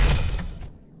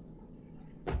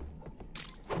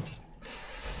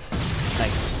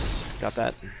 Nice. Got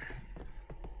that.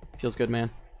 Feels good, man.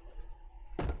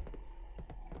 That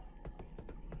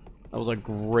was a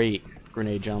great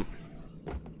grenade jump.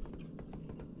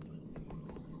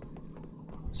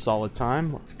 Solid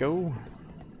time. Let's go.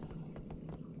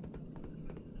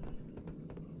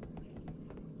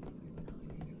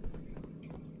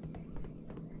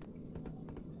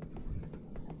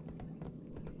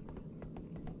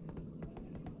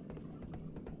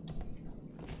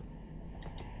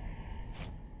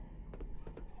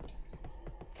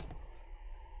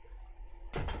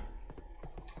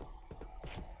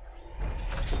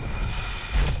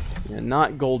 Yeah,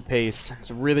 not gold pace.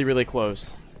 It's really, really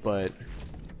close, but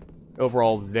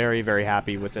overall, very, very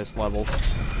happy with this level.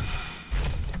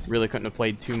 Really couldn't have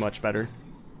played too much better.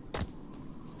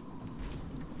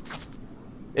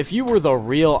 If you were the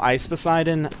real Ice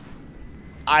Poseidon,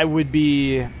 I'd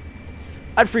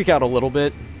freak out a little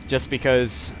bit, just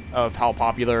because of how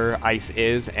popular Ice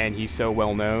is, and he's so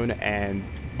well known, and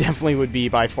definitely would be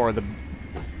by far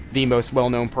the most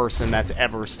well-known person that's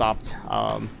ever stopped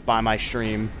by my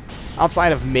stream.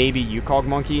 Outside of maybe Yukog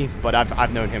Monkey, but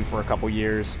I've known him for a couple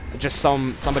years. Just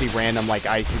somebody random like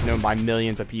Ice who's known by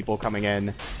millions of people coming in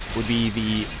would be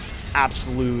the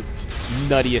absolute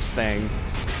nuttiest thing.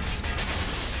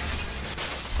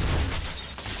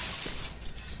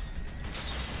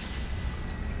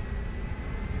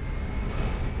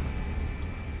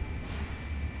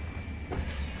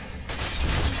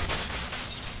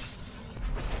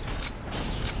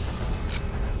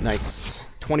 Nice.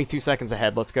 22 seconds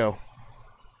ahead. Let's go.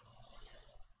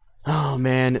 Oh,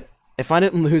 man. If I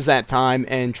didn't lose that time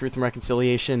in Truth and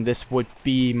Reconciliation, this would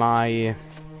be my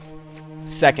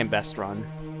second best run.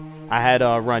 I had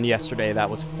a run yesterday that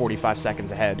was 45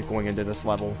 seconds ahead going into this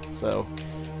level. So,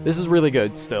 this is really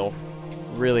good still.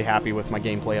 Really happy with my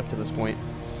gameplay up to this point.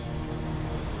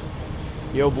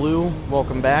 Yo, Blue.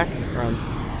 Welcome back.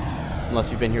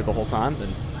 Unless you've been here the whole time, then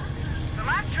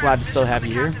glad to still have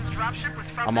you here.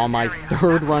 I'm on my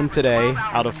third run today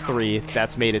out of 3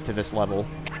 that's made it to this level.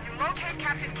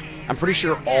 I'm pretty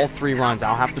sure all 3 runs,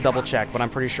 I'll have to double check, but I'm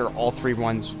pretty sure all 3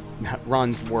 runs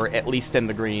were at least in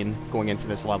the green going into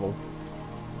this level.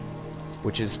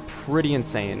 Which is pretty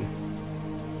insane.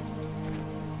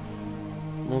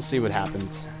 We'll see what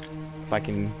happens. If I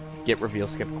can get reveal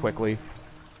skip quickly,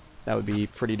 that would be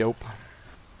pretty dope.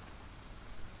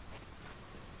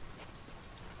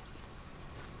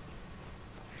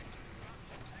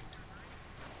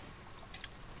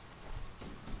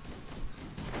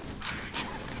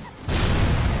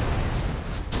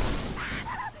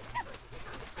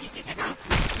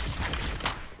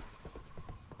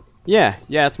 Yeah,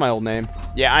 it's my old name.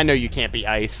 Yeah, I know you can't be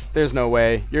Ice. There's no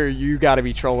way. You gotta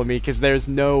be trolling me, because there's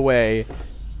no way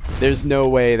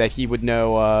that he would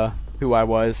know who I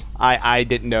was. I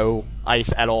didn't know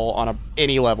Ice at all on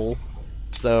any level,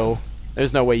 so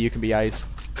there's no way you can be Ice.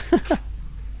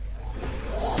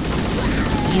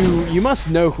 You must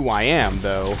know who I am,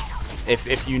 though,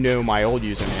 if you know my old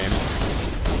username.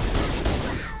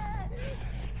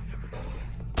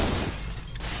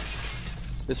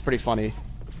 This is pretty funny.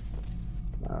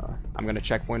 I'm gonna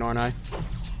checkpoint, aren't I?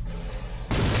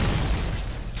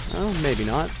 Oh, maybe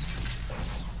not.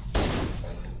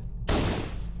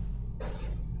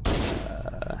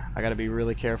 I gotta be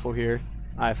really careful here.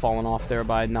 I've fallen off there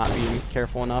by not being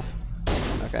careful enough.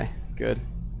 Okay, good.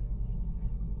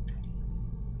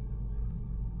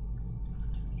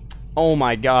 Oh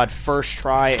my god, first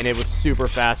try, and it was super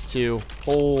fast too.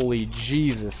 Holy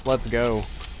Jesus, let's go.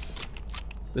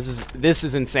 This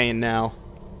is insane now.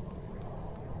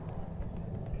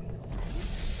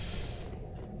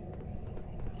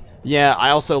 Yeah, I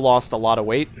also lost a lot of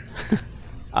weight.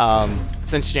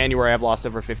 Since January, I've lost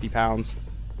over 50 pounds.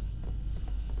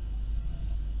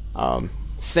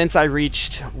 Since I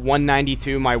reached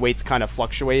 192, my weight's kind of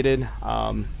fluctuated.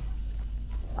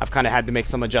 I've kind of had to make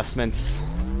some adjustments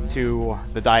to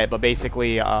the diet, but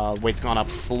basically, weight's gone up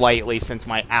slightly since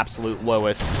my absolute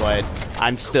lowest, but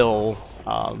I'm still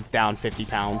down 50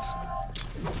 pounds.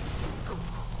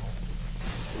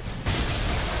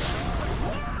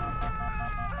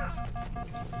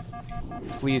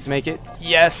 Please make it.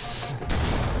 Yes!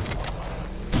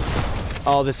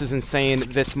 Oh, this is insane.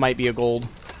 This might be a gold.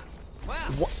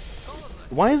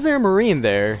 Why is there a Marine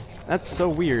there? That's so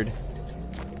weird.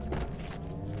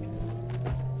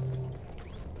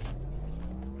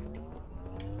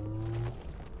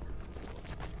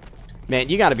 Man,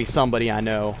 you gotta be somebody I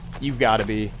know. You've gotta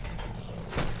be.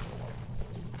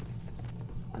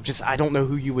 I don't know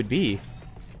who you would be.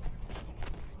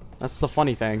 That's the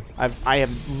funny thing. I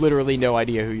have literally no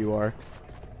idea who you are.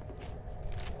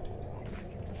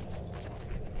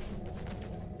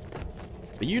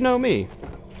 But you know me.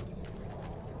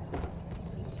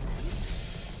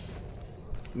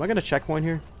 Am I gonna checkpoint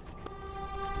here?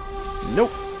 Nope.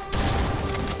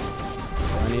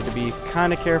 So I need to be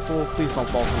kind of careful. Please don't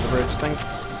fall through the bridge.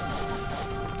 Thanks.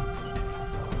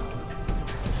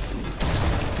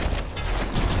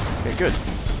 Okay, good.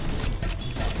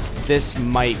 This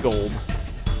might gold.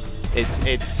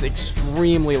 It's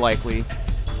extremely likely.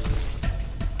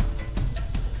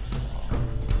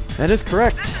 That is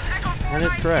correct. That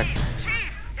is correct.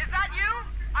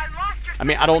 I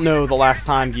mean, I don't know the last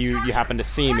time you happened to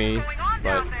see me,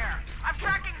 but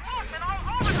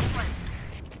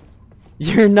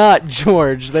you're not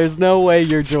George. There's no way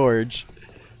you're George.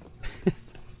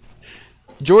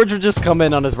 George would just come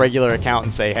in on his regular account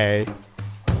and say, hey.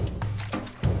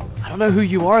 I don't know who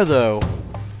you are, though.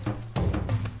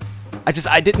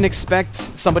 I didn't expect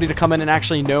somebody to come in and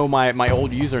actually know my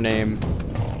old username.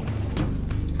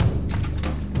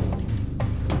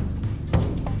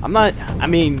 I'm not... I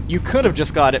mean, you could have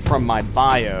just got it from my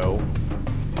bio,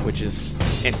 which is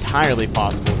entirely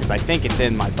possible, because I think it's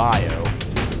in my bio.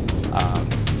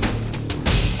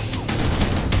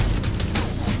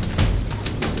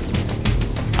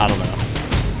 I don't know.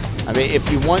 I mean,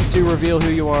 if you want to reveal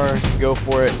who you are, go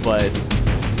for it, but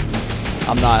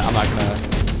I'm not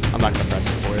gonna press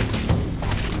you for it.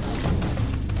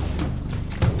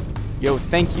 Yo,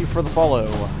 thank you for the follow.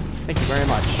 Thank you very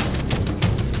much.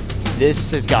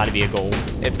 This has got to be a goal.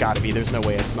 It's got to be. There's no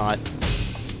way it's not.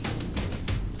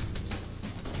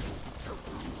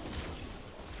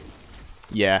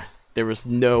 Yeah, there was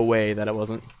no way that it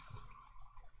wasn't.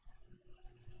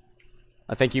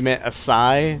 I think you meant a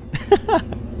sigh.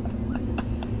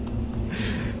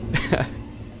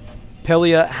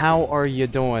 Pelia, how are you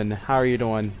doing? How are you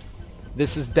doing?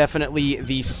 This is definitely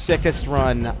the sickest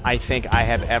run I think I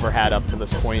have ever had up to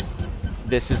this point.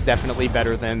 This is definitely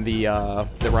better than the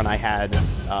run I had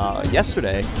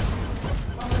yesterday,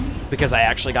 because I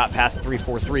actually got past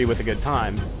 343 with a good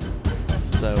time.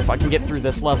 So if I can get through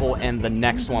this level and the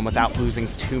next one without losing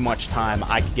too much time,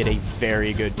 I could get a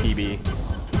very good PB.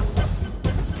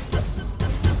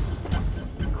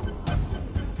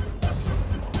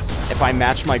 If I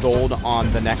match my gold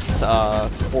on the next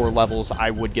 4 levels,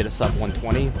 I would get a sub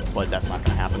 120, but that's not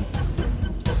going to happen.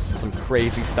 Some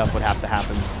crazy stuff would have to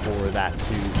happen for that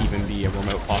to even be a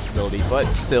remote possibility,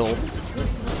 but still,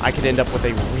 I could end up with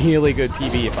a really good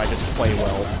PB if I just play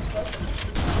well.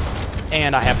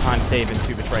 And I have time save in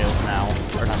 2 Betrayals now,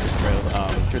 or not 2 Betrayals,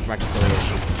 Truth and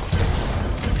Reconciliation.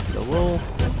 So we'll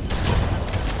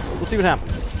see what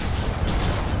happens.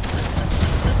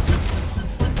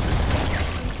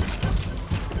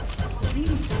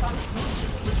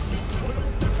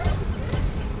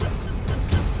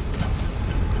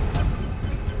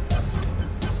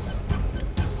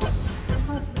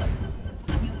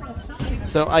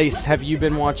 So, Ice, have you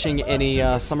been watching any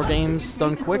Summer Games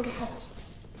done quick?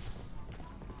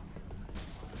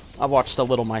 I watched a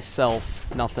little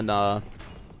myself. Nothing, not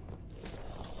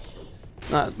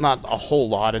a whole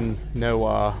lot, and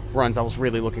no runs I was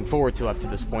really looking forward to up to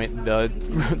this point.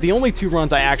 The only 2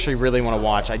 runs I actually really want to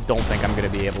watch, I don't think I'm going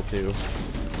to be able to.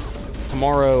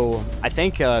 Tomorrow, I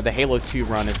think the Halo 2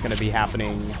 run is going to be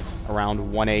happening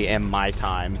around 1 a.m. my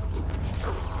time.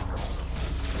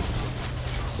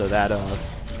 So that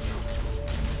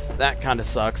kind of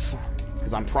sucks,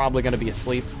 because I'm probably going to be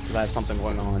asleep, because I have something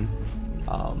going on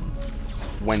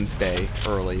Wednesday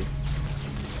early.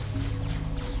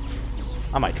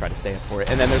 I might try to stay up for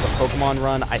it. And then there's a Pokemon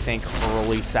run, I think,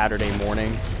 early Saturday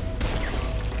morning.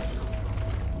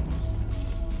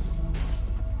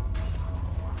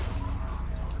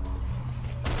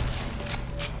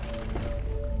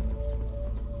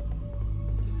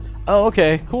 Oh,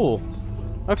 okay, cool.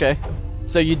 Okay.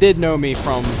 So you did know me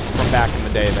from back in the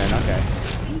day then, okay.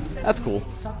 That's cool.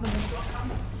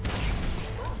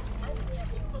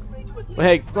 Well,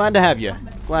 hey, glad to have you.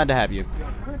 Glad to have you.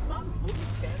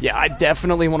 Yeah, I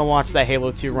definitely want to watch that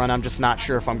Halo 2 run. I'm just not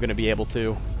sure if I'm going to be able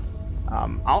to.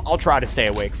 I'll try to stay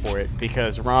awake for it,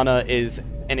 because Rana is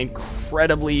an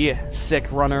incredibly sick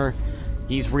runner.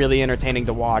 He's really entertaining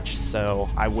to watch, so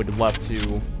I would love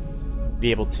to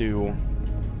be able to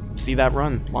see that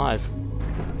run live.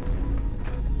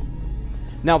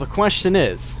 Now the question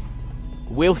is,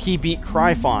 will he beat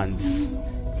Cryphon's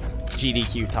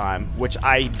GDQ time, which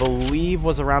I believe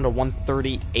was around a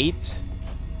 138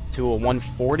 to a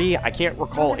 140? I can't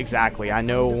recall exactly. I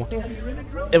know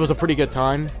it was a pretty good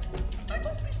time,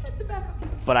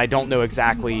 but I don't know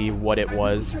exactly what it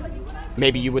was.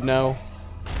 Maybe you would know.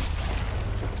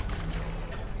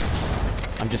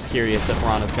 I'm just curious if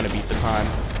Rana's going to beat the time.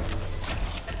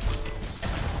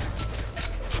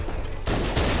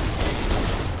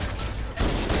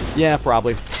 Yeah,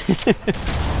 probably.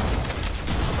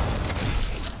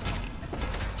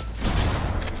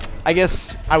 I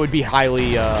guess I would be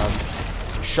highly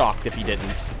shocked if he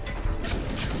didn't.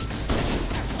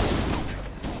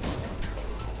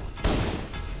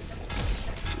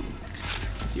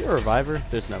 Is he a reviver?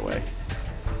 There's no way.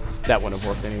 That wouldn't have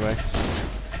worked anyway.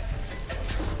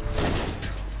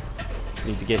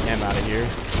 Need to get him out of here.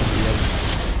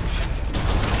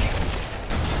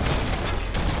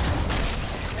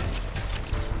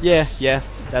 Yeah,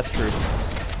 that's true.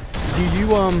 Do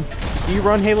you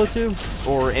run Halo 2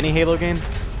 or any Halo game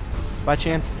by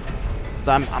chance? Cause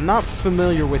I'm not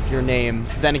familiar with your name.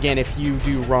 Then again, if you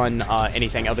do run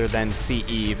anything other than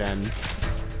CE, then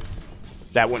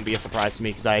that wouldn't be a surprise to me,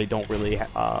 because I don't really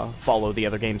follow the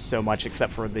other games so much,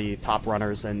 except for the top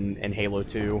runners in Halo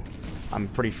 2. I'm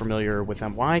pretty familiar with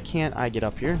them. Why can't I get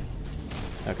up here?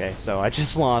 Okay, so I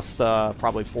just lost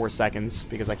probably 4 seconds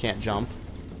because I can't jump.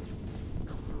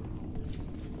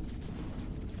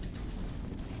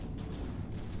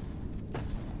 I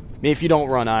mean, if you don't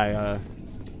run, I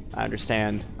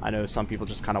understand. I know some people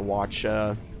just kind of watch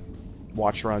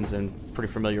runs and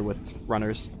pretty familiar with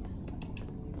runners.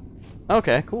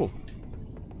 Okay, cool.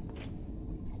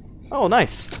 Oh,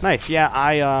 nice, nice. Yeah,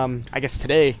 I guess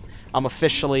today I'm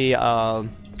officially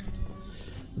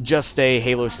just a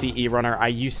Halo CE runner. I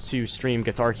used to stream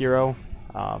Guitar Hero.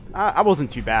 I wasn't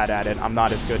too bad at it. I'm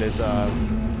not as good as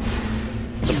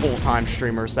the full-time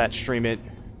streamers that stream it.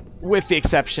 With the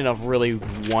exception of really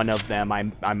one of them,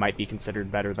 I might be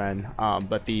considered better than.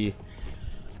 But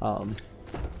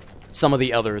some of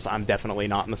the others, I'm definitely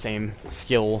not in the same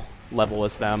skill level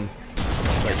as them.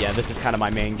 But yeah, this is kind of my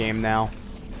main game now.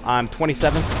 I'm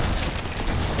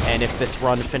 27th, and if this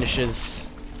run finishes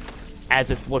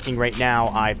as it's looking right now,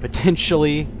 I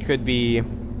potentially could be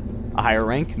a higher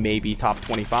rank, maybe top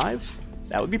 25.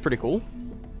 That would be pretty cool.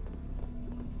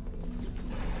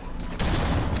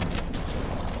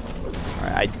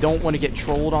 I don't want to get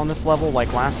trolled on this level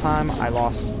like last time. I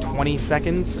lost 20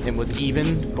 seconds and was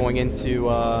even going into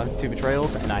 2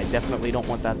 betrayals, and I definitely don't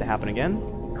want that to happen again.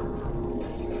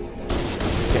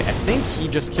 Okay, I think he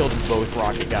just killed both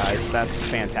rocket guys. That's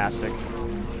fantastic.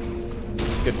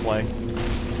 Good play.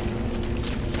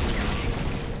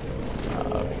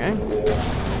 Okay.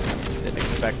 Didn't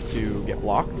expect to get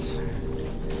blocked.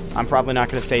 I'm probably not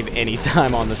going to save any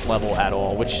time on this level at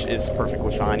all, which is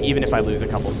perfectly fine, even if I lose a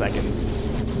couple seconds.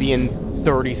 Being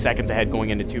 30 seconds ahead going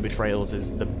into 2 betrayals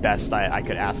is the best I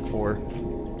could ask for,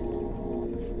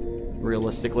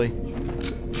 realistically.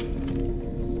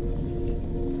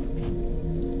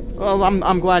 Well,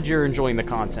 I'm glad you're enjoying the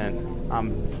content.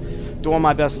 I'm doing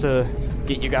my best to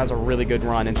get you guys a really good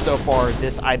run, and so far,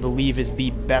 this, I believe, is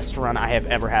the best run I have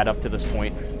ever had up to this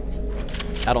point.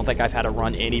 I don't think I've had a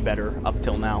run any better up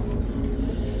till now.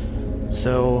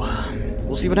 So,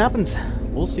 we'll see what happens.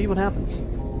 We'll see what happens.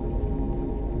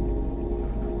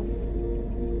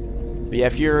 But yeah,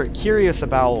 if you're curious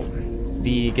about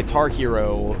the Guitar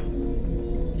Hero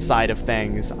side of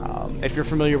things, if you're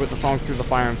familiar with the song Through the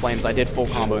Fire and Flames, I did full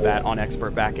combo that on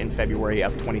Expert back in February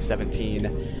of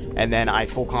 2017. And then I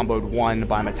full comboed One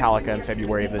by Metallica in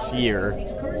February of this year.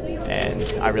 And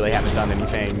I really haven't done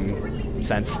anything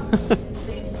since.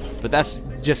 But that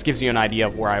just gives you an idea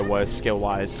of where I was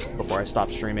skill-wise before I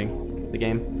stopped streaming the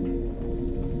game.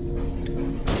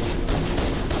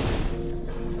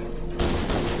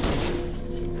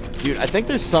 Dude, I think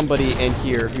there's somebody in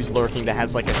here who's lurking that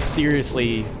has like a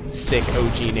seriously sick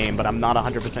OG name, but I'm not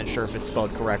 100% sure if it's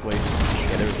spelled correctly.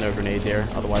 Yeah, there was no grenade there,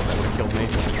 otherwise that would have killed me.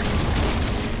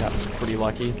 Got pretty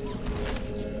lucky.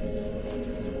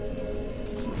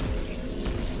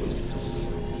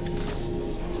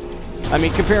 I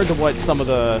mean, compared to what some of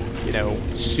the, you know,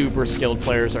 super skilled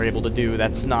players are able to do,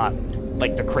 that's not,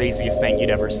 like, the craziest thing you'd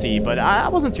ever see, but I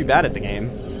wasn't too bad at the game.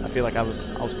 I feel like I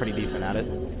was pretty decent at it.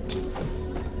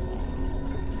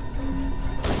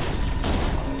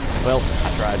 Well, I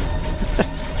tried.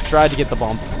 Tried to get the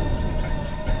bump.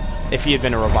 If he had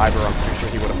been a reviver, I'm pretty sure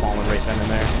he would have fallen right then and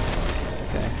there.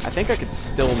 Okay, I think I could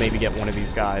still maybe get one of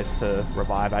these guys to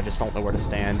revive, I just don't know where to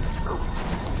stand.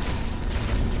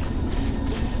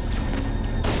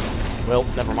 Well,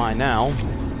 never mind now.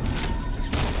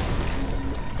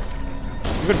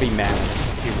 I'm gonna be mad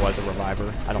if he was a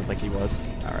reviver. I don't think he was.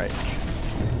 Alright.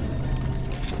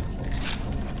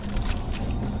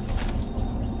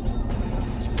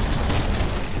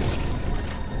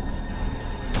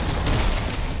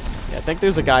 Yeah, I think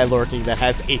there's a guy lurking that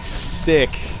has a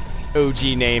sick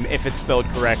OG name, if it's spelled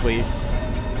correctly.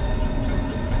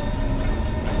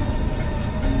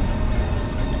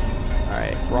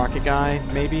 Alright, rocket guy,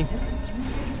 maybe?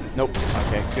 Nope.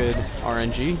 Okay, good.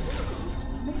 RNG.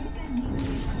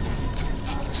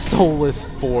 Soulless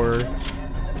 4.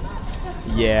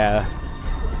 Yeah.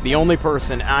 The only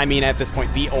person, I mean at this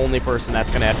point, the only person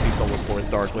that's going to FC Soulless 4 is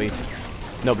Darkly.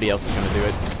 Nobody else is going to do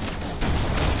it.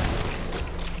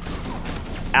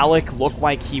 Alec looked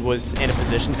like he was in a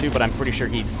position to, but I'm pretty sure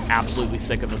he's absolutely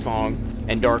sick of the song.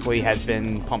 And Darkly has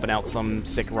been pumping out some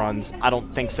sick runs. I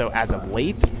don't think so as of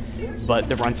late, but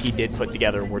the runs he did put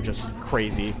together were just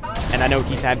crazy. And I know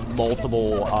he's had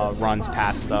multiple runs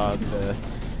past the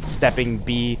stepping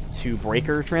B to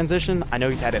breaker transition. I know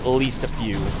he's had at least a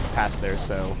few past there,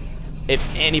 so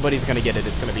if anybody's going to get it,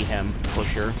 it's going to be him, for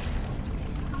sure.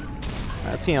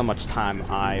 Let's see how much time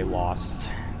I lost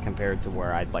compared to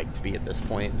where I'd like to be at this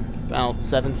point. About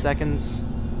 7 seconds?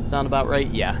 Sound about right?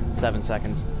 Yeah, 7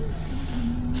 seconds.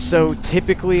 So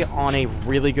typically on a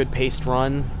really good paced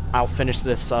run, I'll finish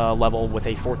this level with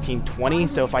a 14:20,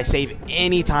 so if I save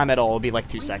any time at all, it'll be like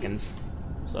 2 seconds.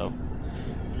 So,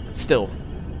 still,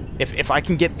 if I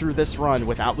can get through this run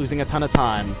without losing a ton of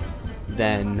time,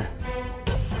 then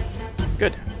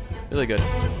good. Really good.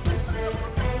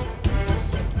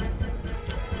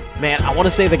 Man, I want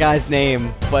to say the guy's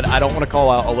name, but I don't want to call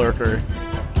out a lurker.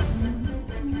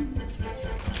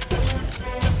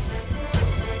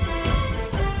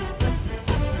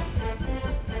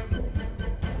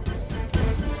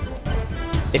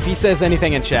 If he says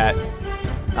anything in chat,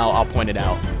 I'll point it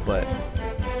out, but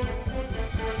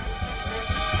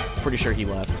pretty sure he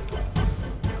left.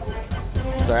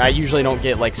 Sorry, I usually don't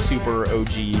get like super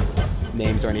OG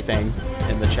names or anything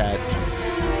in the chat,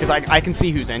 because I can see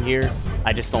who's in here.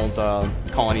 I just don't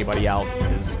call anybody out,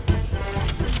 because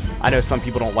I know some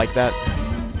people don't like that.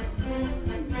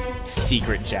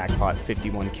 Secret jackpot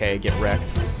 51K, get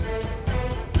wrecked.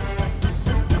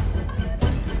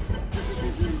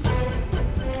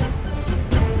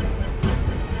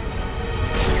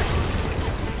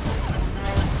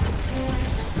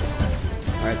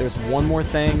 Alright, there's one more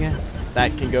thing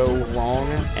that can go wrong,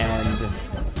 and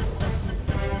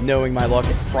knowing my luck,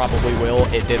 it probably will.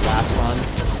 It did last run.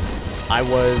 I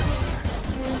was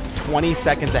 20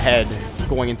 seconds ahead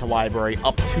going into library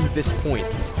up to this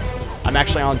point. I'm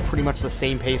actually on pretty much the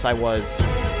same pace I was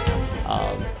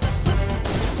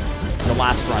the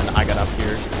last run I got up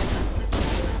here,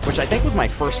 which I think was my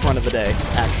first run of the day,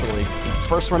 actually.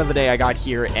 First run of the day I got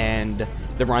here, and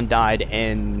the run died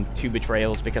in 2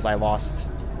 betrayals because I lost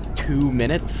 2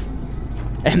 minutes.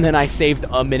 And then I saved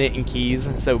a minute in keys,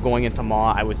 so going into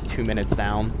Maw, I was 2 minutes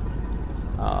down.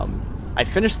 I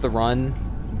finished the run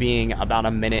being about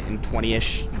a minute and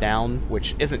 20-ish down,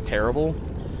 which isn't terrible,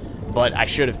 but I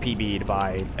should have PB'd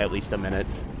by at least a minute.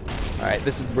 Alright,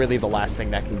 this is really the last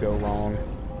thing that can go wrong.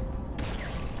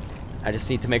 I just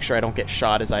need to make sure I don't get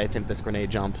shot as I attempt this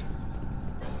grenade jump.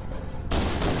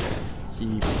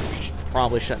 He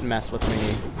probably shouldn't mess with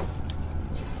me.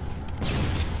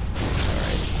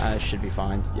 I should be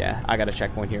fine. Yeah, I got a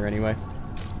checkpoint here anyway.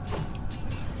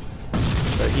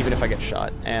 So even if I get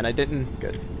shot, and I didn't,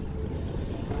 good.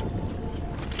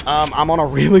 I'm on a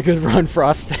really good run,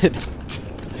 Frosted.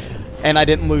 And I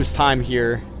didn't lose time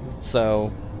here,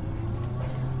 so...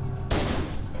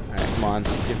 Alright, come on.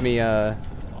 Give me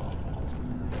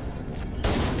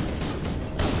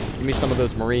some of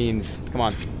those Marines. Come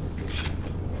on.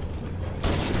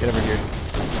 Get over here.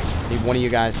 Need one of you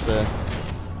guys to...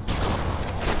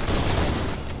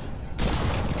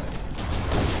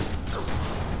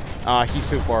 He's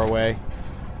too far away.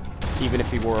 Even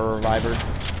if he were a reviver.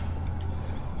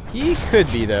 He could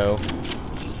be, though.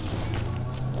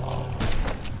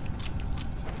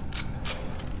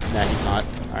 Nah, he's not.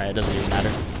 Alright, it doesn't even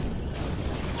matter.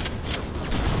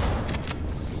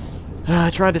 I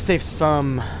tried to save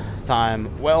some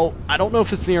time. Well, I don't know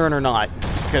if it's near or not,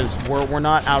 because we're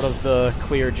not out of the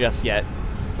clear just yet.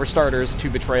 For starters, 2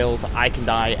 betrayals, I can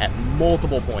die at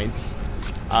multiple points.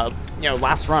 You know,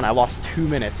 last run, I lost 2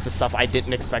 minutes to stuff I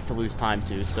didn't expect to lose time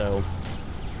to, so...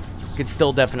 Could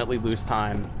still definitely lose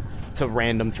time to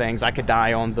random things. I could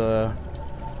die on the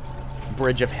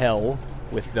Bridge of Hell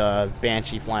with the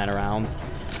Banshee flying around.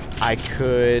 I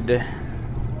could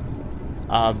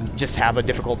just have a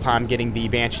difficult time getting the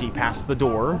Banshee past the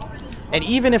door. And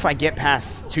even if I get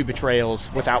past 2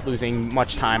 betrayals without losing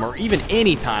much time, or even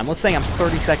any time, let's say I'm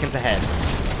 30 seconds ahead,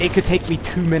 it could take me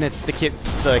 2 minutes to get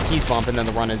the keys bump, and then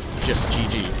the run is just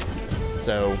GG.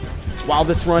 So, while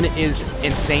this run is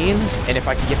insane, and if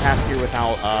I can get past here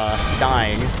without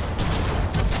dying,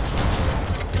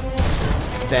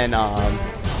 then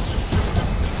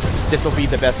this will be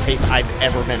the best pace I've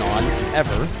ever been on,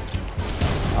 ever.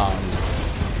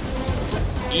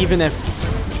 Even if,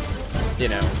 you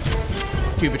know,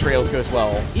 2 betrayals goes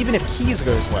well, even if keys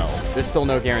goes well, there's still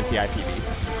no guarantee I PB.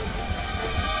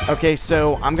 Okay,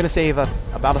 so I'm gonna save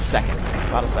about a second.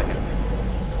 About a second.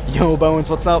 Yo, Bones,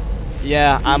 what's up?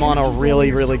 Yeah, I'm on a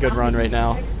really, really good run right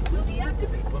now.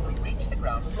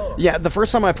 Yeah, the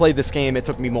first time I played this game, it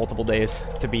took me multiple days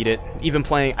to beat it. Even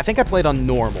playing, I think I played on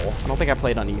normal. I don't think I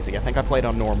played on easy. I think I played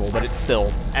on normal, but it's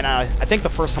still. And I think the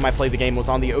first time I played the game was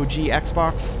on the OG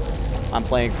Xbox. I'm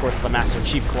playing, of course, the Master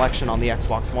Chief Collection on the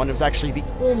Xbox One. It was actually the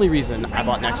only reason I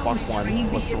bought an Xbox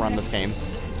One was to run this game.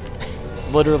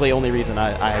 Literally only reason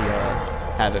I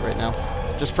have it right now.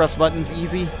 Just press buttons,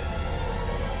 easy.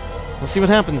 We'll see what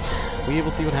happens. We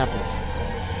will see what happens.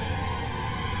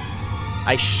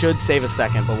 I should save a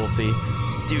second, but we'll see.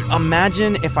 Dude,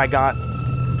 imagine if I got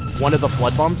one of the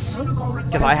flood bumps,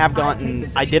 because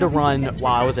I did a run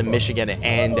while I was in Michigan,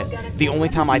 and the only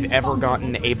time I've ever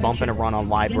gotten a bump in a run on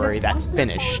library that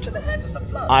finished,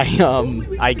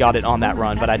 I got it on that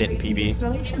run, but I didn't PB.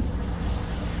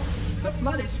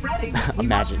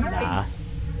 Imagine, nah.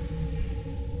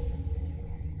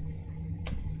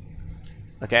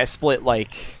 Okay, I split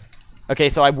like... Okay,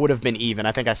 so I would have been even.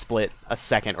 I think I split a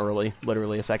second early,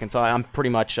 literally a second. So I'm pretty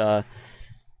much, I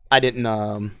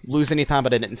didn't lose any time,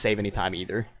 but I didn't save any time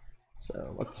either.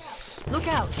 So let's... Look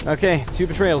out! Okay, 2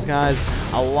 betrayals, guys.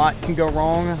 A lot can go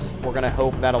wrong. We're gonna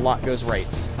hope that a lot goes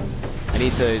right. I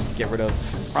need to get rid of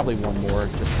probably one more,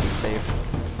 just to be safe.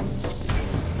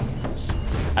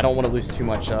 I don't want to lose too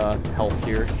much health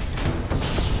here.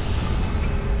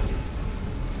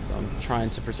 So I'm trying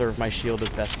to preserve my shield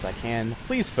as best as I can.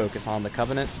 Please focus on the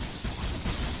Covenant.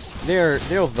 They're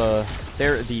the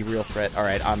real threat.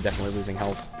 Alright, I'm definitely losing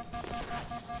health.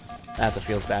 That's a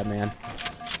feels bad, man.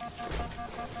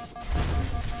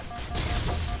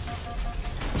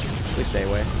 Please stay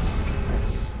away.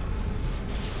 Nice.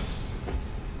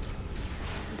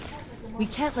 We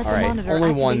can't let All the right, monitor only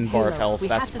activate one bar of Halo. health. We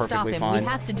That's have to stop perfectly him. fine. We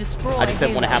have to destroy I just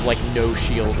didn't want to have, like, no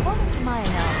shield According to my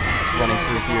analysis, running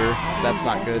through here, so that's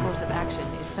not good. course of action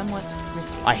is somewhat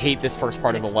risky. I hate this first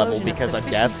part of the level because of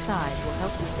death.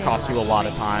 Costs you a lot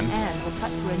of time. And will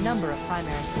cut through a number of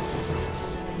primary systems.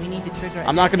 We need to trigger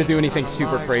I'm not going to do detonation anything on a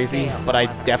super large crazy, scale, but I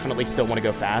however. definitely still want to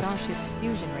go fast. Starship's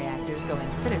fusion reactors going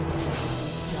critical.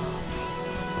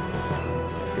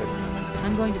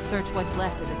 I'm going to search what's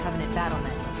left of the Covenant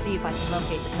battlement and see if I can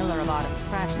locate the Pillar of Autumn's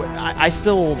crash site.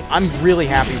 I'm really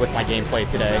happy with my gameplay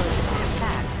today.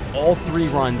 All 3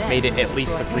 runs made it at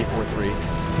least a 3-4-3.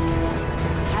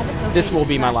 This will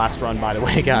be my last run, by the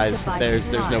way, guys. There's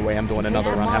no way I'm doing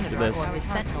another run after this.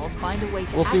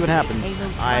 We'll see what happens.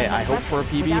 I hope for a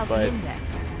PB, but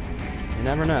you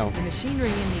never know.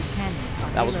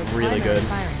 That was really good.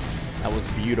 That was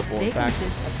beautiful, in fact. They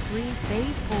consist of 3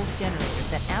 phase pulse generators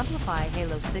that amplify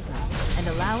Halo signals and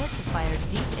allow it to fire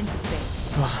deep into space.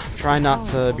 Try not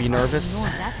to be nervous,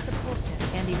 That's the pulse gen.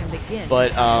 Can't even begin.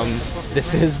 but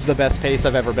this is the best pace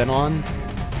I've ever been on.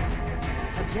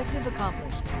 Objective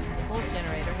accomplished. The pulse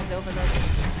generator has overloaded.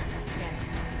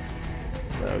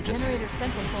 So just Generator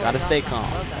central core gotta is stay offline.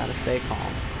 calm. Well done. Gotta stay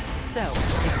calm. So,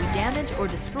 if we damage or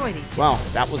destroy these Wow,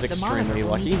 generators, that was the extremely monitor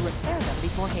will lucky. need to repair them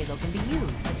before Halo can be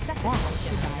used. That should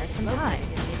buy us some time. In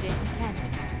the adjacent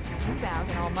canyon. Move out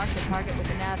and I'll mark the target with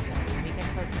the nav gun when we get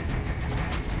closer.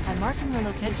 I'm marking the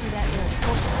location of that nearest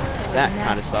pulse generator. That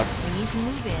kinda sucked. We need to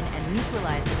move in and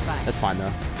neutralize the device. That's fine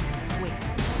though. Wait.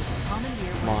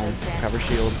 Commandeer Come on, Windows Dash cover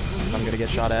shield, because I'm gonna get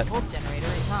shot at. Pulse generator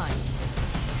in time.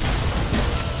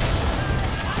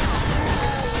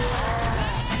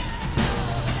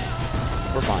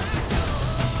 We're fine.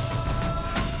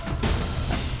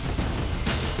 Nice.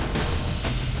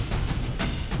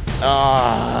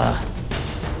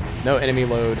 No enemy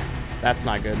load. That's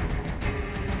not good.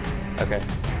 Okay.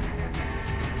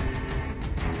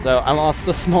 So I lost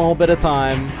a small bit of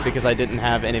time because I didn't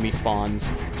have enemy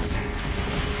spawns.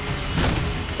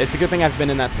 It's a good thing I've been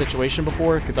in that situation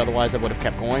before, because otherwise I would have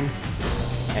kept going.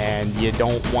 And you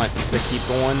don't want to keep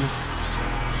going,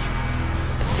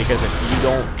 because if you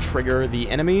don't trigger the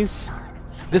enemies...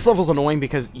 This level's annoying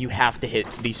because you have to hit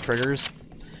these triggers.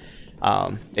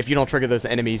 If you don't trigger those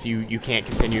enemies, you can't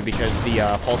continue because the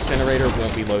pulse generator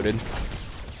won't be loaded.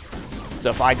 So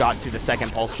if I got to the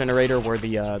second pulse generator where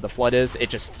the flood is, it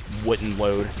just wouldn't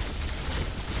load.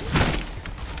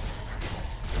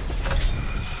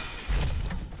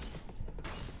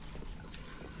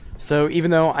 So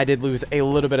even though I did lose a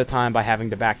little bit of time by having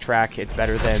to backtrack, it's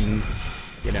better than,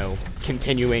 you know,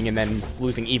 continuing and then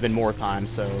losing even more time,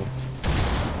 so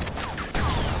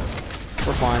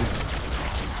we're fine.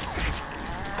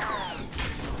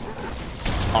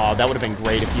 Oh, that would have been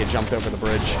great if he had jumped over the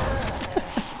bridge.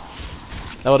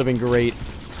 That would have been great.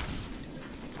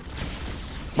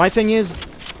 My thing is,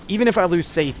 even if I lose,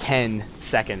 say, 10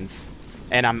 seconds,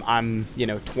 and I'm you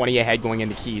know, 20 ahead going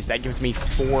into keys, that gives me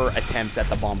 4 attempts at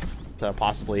the bump to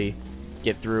possibly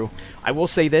get through. I will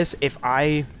say this, if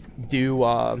I do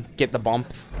get the bump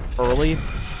early,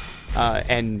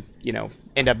 and, you know,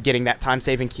 end up getting that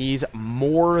time-saving keys,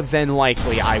 more than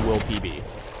likely I will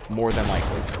PB. More than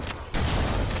likely.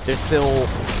 There's still,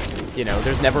 you know,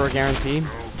 there's never a guarantee,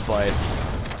 but...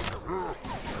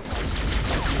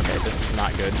 Okay, this is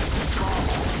not good.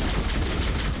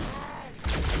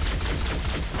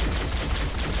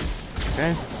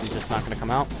 Okay, he's just not gonna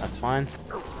come out. That's fine.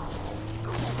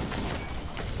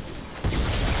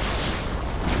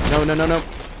 No, no, no, no.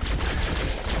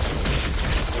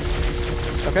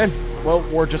 Okay, Well,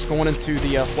 we're just going into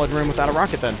the flood room without a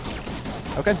rocket then.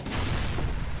 Okay.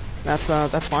 That's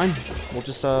fine. We'll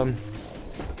just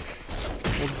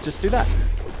do that.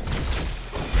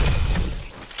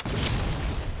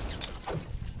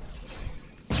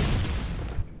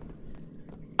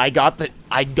 I got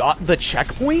the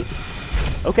checkpoint?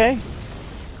 Okay.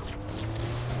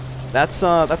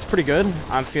 That's pretty good.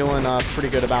 I'm feeling pretty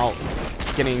good about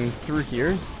getting through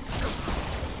here.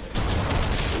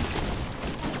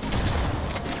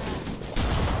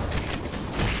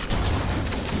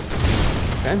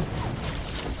 Okay.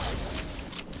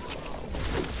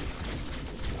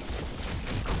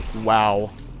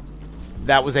 Wow.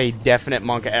 That was a definite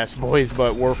Monka-S, boys,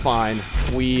 but we're fine.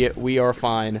 We are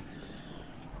fine.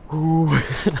 Ooh.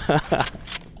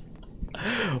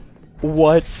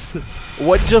 What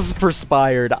just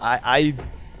perspired?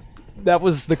 That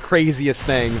was the craziest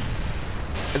thing.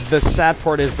 The sad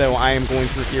part is, though, I am going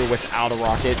through here without a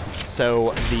rocket,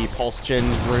 so the Pulse Gen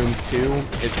Room 2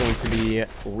 is going to be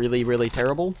really, really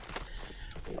terrible.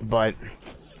 But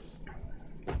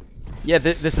yeah,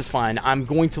 this is fine. I'm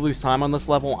going to lose time on this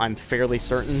level, I'm fairly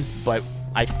certain, but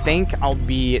I think I'll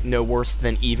be no worse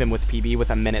than even with PB with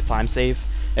a minute time save,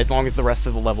 as long as the rest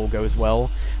of the level goes well.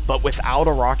 But without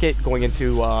a rocket going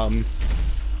into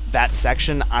that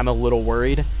section, I'm a little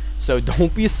worried. So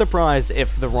don't be surprised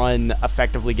if the run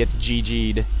effectively gets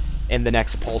GG'd in the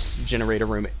next Pulse Generator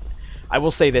Room. I will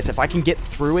say this, if I can get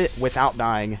through it without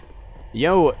dying...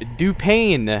 Yo,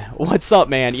 Dupain, what's up,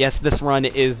 man? Yes, this run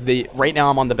is right now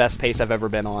I'm on the best pace I've ever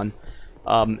been on.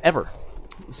 Ever.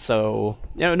 So,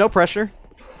 you know, no pressure.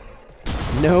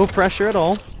 No pressure at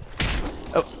all.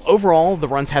 Overall, the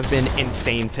runs have been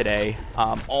insane today.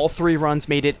 All 3 runs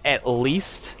made it at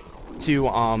least to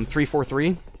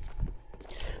 343.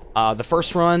 The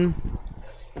first run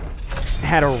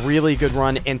had a really good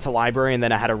run into Library, and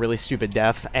then I had a really stupid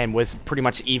death, and was pretty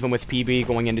much even with PB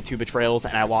going into 2 betrayals,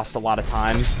 and I lost a lot of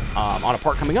time on a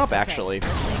part coming up, actually. Okay,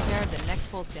 let's take care of the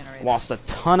next pulse generator. Lost a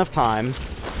ton of time.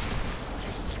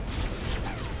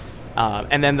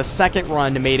 And then the second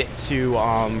run made it to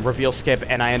reveal skip,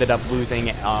 and I ended up losing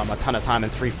a ton of time in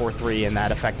 343, and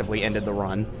that effectively ended the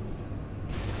run.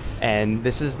 And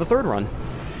this is the third run.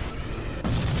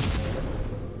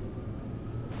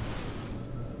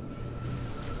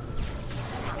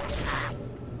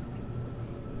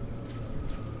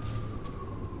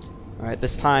 Alright,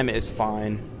 this time is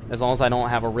fine. As long as I don't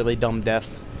have a really dumb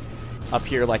death up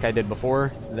here like I did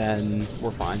before, then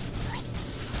we're fine.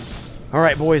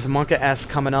 Alright, boys, Monka-S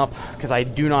coming up, because I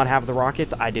do not have the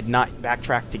rocket. I did not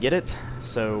backtrack to get it,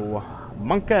 so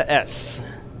Monka-S.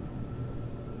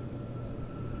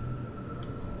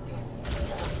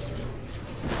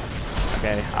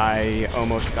 Okay, I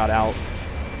almost got out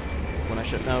when I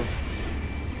shouldn't have.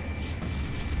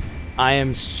 I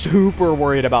am super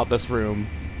worried about this room.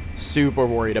 Super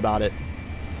worried about it.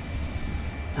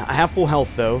 I have full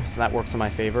health, though, so that works in my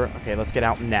favor. Okay, let's get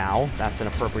out now. That's an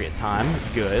appropriate time.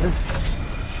 Good.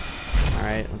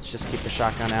 Alright, let's just keep the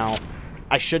shotgun out.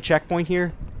 I should checkpoint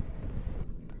here.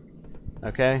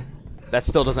 Okay. That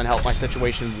still doesn't help my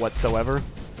situation whatsoever.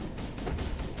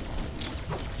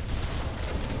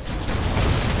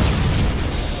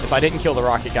 If I didn't kill the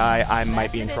rocket guy, I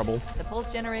might be in trouble. The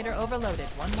pulse generator overloaded.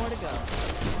 One more to go.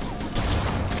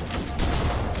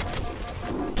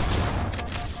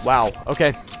 Wow,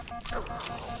 okay.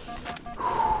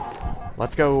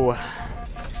 Let's go.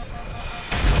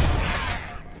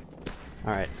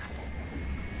 Alright.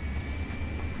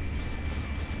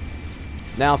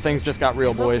 Now things just got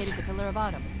real, boys. The pillar of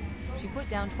autumn. She put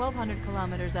down 1,200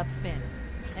 kilometers upspin.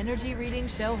 Energy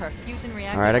readings show her fusion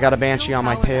reactor. Alright, I got a Banshee on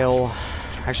my tail.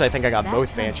 Actually, I think I got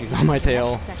both Banshees on my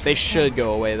tail. They should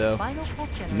go away, though.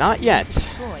 Not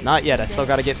yet. Not yet. I still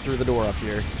got to get through the door up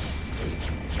here.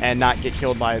 And not get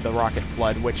killed by the rocket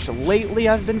flood, which lately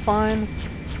I've been fine.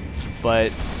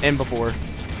 But, and before.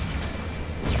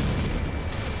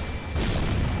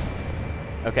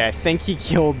 Okay, I think he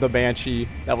killed the Banshee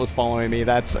that was following me.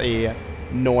 That's a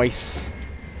noise.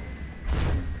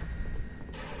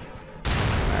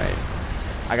 Alright.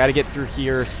 I gotta get through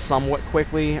here somewhat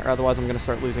quickly, or otherwise I'm gonna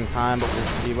start losing time, but we'll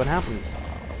see what happens.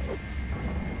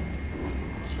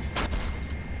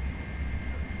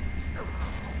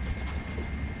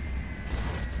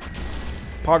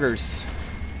 Poggers.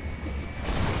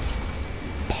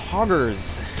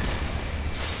 Poggers.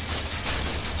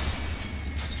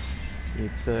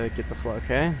 Need to get the flow,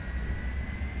 okay.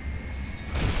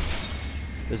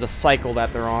 There's a cycle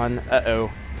that they're on.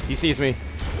 Uh-oh. He sees me.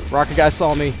 Rocket guy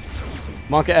saw me.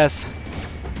 Monka-S.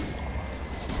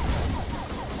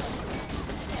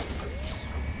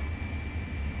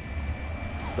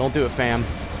 Don't do it, fam.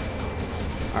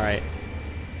 Alright.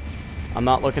 I'm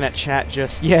not looking at chat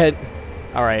just yet.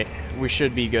 Alright, we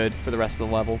should be good for the rest of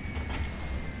the level.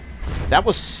 That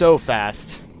was so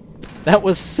fast. That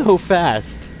was so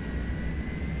fast.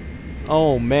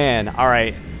 Oh, man.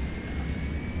 Alright.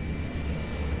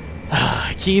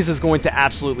 Keys is going to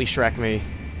absolutely Shrek me.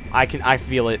 I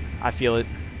feel it. I feel it.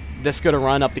 This good a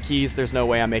run up the keys, there's no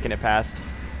way I'm making it past.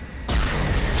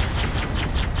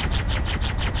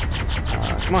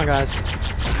 Come on, guys.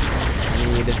 I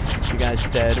need you guys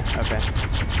dead. Okay.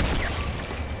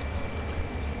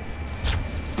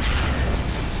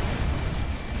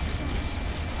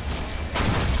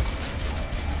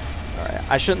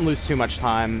 Alright, I shouldn't lose too much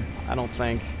time, I don't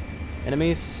think.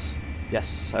 Enemies?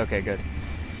 Yes, okay, good.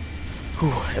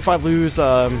 Whew. If I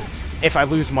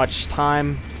lose much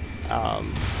time,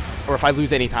 or if I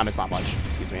lose any time, it's not much.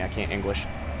 Excuse me, I can't English.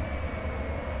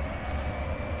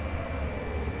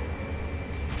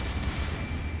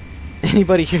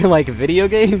 Anybody here like video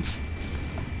games?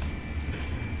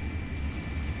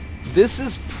 This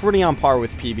is pretty on par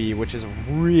with PB, which is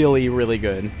really, really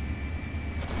good.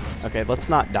 Okay, let's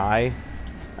not die.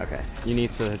 Okay, you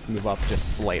need to move up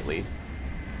just slightly.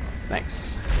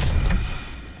 Thanks.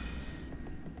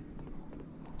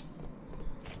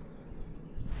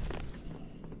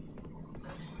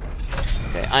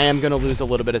 Okay, I am going to lose a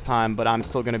little bit of time, but I'm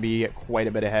still going to be quite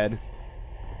a bit ahead.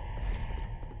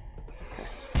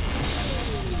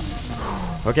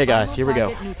 Okay, guys, here we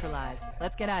go. Neutralized.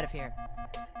 Let's get out of here.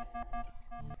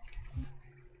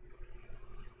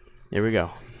 Here we go.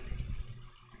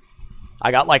 I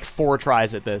got like 4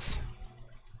 tries at this.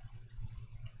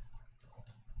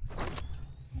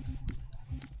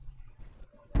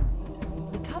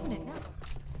 The Covenant now.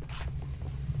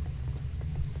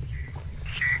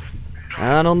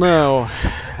 I don't know.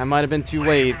 That might have been too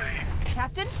late.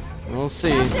 Captain? We'll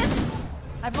see. Captain?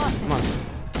 I've lost him. Come on.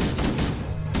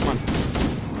 Come on.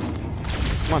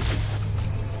 Come on.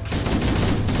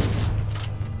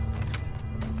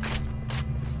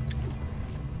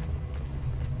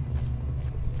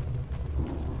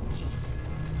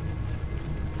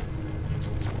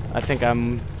 I think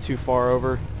I'm too far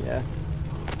over. Yeah.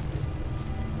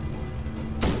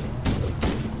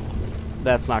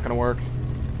 That's not gonna work.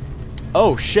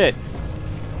 Oh, shit.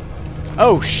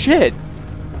 Oh, shit.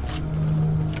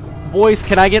 Boys,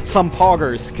 can I get some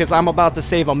poggers? Because I'm about to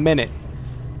save a minute.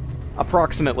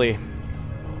 Approximately.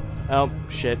 Oh,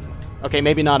 shit. Okay,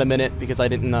 maybe not a minute because I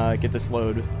didn't get this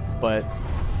load, but...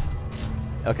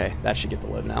 Okay, that should get the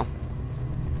load now.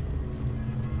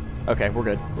 Okay, we're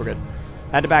good. We're good.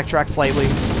 Had to backtrack slightly.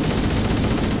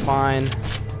 It's fine.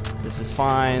 This is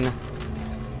fine.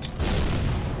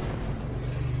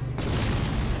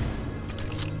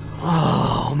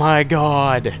 Oh my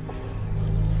god.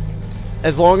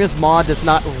 As long as Ma does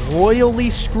not royally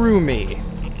screw me,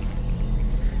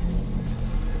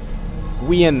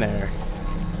 we in there.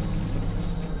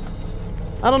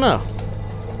 I don't know.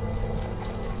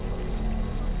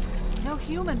 No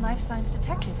human life signs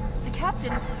detected. The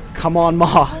captain. Come on, Ma.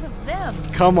 Out of them.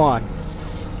 Come on.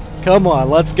 Come on,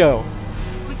 let's go.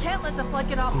 We can't let the flood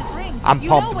get off this ring. I'm You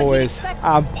pumped, know what he'd boys. expect.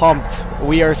 I'm pumped.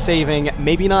 We are saving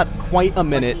maybe not quite a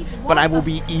minute, but I will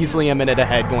be easily a minute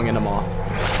ahead going into Ma.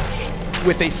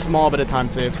 With a small bit of time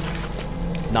save.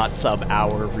 Not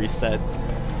sub-hour reset.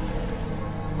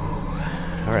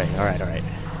 Alright, alright, alright.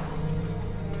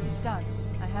 It's done.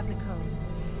 I have the code.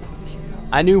 We should go.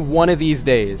 I knew one of these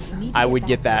days We need to I would back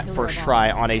get to that the first Pillar of try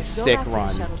Autumn. on a Go sick back to the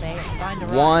run. shuttle bay and find a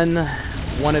ride.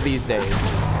 One of these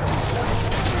days.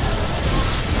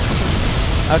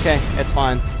 Okay, it's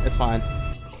fine. It's fine.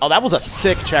 Oh, that was a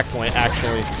sick checkpoint,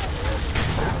 actually.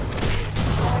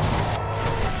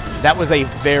 That was a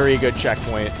very good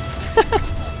checkpoint.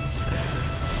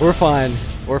 We're fine.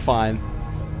 We're fine.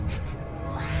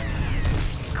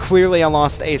 Clearly I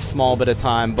lost a small bit of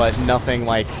time, but nothing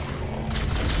like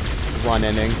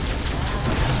run-ending.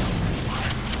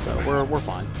 So we're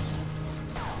fine.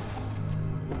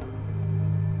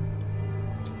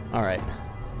 Alright.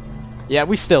 Yeah,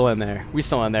 we still in there. We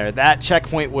still in there. That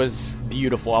checkpoint was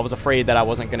beautiful. I was afraid that I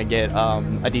wasn't gonna get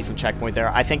a decent checkpoint there.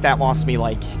 I think that lost me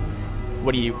like,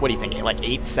 what do you think? Like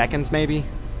 8 seconds maybe?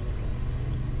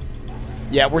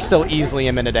 Yeah, we're still easily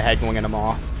a minute ahead going into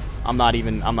Maw. I'm not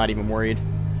even worried.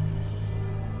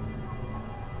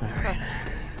 Alright.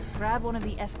 Grab one of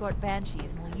the escort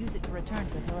banshees and we'll use it to return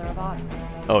to the Pillar of Autumn.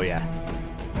 Oh yeah.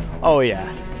 Oh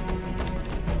yeah.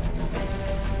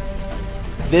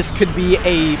 This could be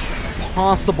a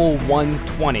possible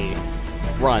 120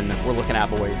 run we're looking at,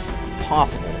 boys.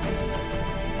 Possible.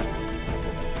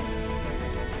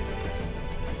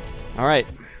 Alright.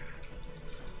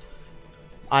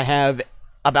 I have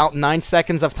About 9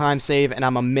 seconds of time save, and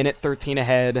I'm a minute 13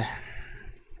 ahead.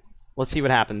 Let's see what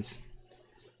happens.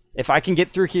 If I can get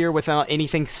through here without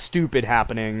anything stupid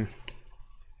happening,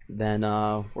 then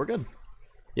we're good.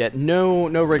 Yeah, no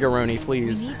rigoroni,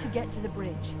 please. We need to get to the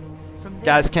bridge. From there,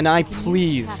 Guys, can I we can use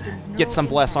please Captain's get some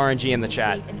neural bless impacts RNG in the to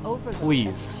chat? create an overload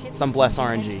Please, that ships some bless from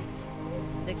the RNG. engines.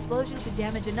 The explosion should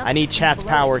damage enough I need systems chat's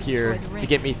below power to destroy here the to ring.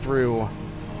 get me through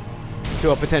to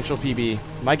a potential PB.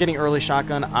 Am I getting early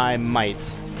shotgun? I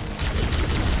might.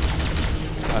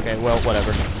 Okay, well,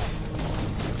 whatever.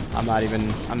 I'm not even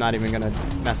gonna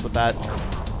mess with that.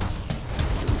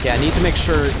 Yeah, I need to make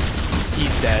sure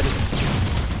he's dead.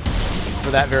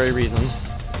 For that very reason.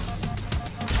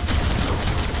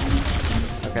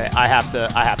 Okay, I have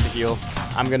to heal.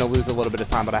 I'm gonna lose a little bit of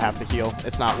time, but I have to heal.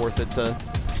 It's not worth it to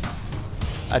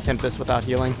attempt this without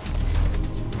healing.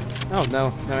 Oh,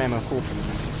 no ammo, cool.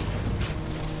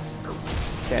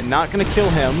 Okay, not gonna kill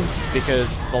him,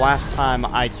 because the last time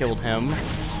I killed him,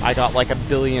 I got like 1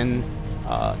 billion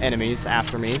enemies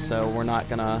after me, so we're not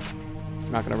gonna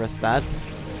risk that.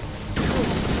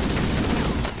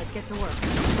 Let's get to work.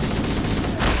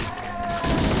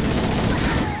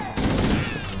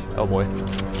 Oh boy.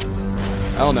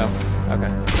 Oh no. Okay.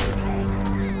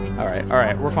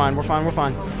 Alright, we're fine.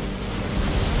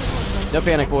 No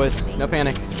panic, boys. No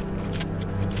panic.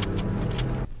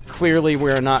 Clearly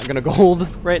we're not gonna gold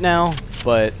right now,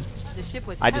 but The ship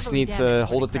was I just heavily need damaged to when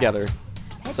hold it it together.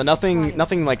 crashed. So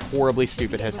nothing like horribly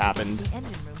stupid has happened. The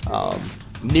engine room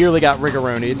through Nearly got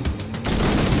rigoronied.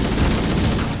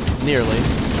 Nearly.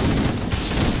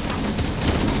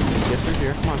 Get through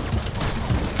here, come on.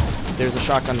 There's a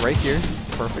shotgun right here.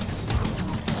 Perfect.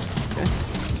 Okay.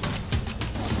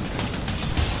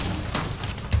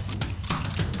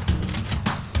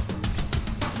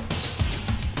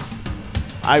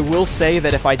 I will say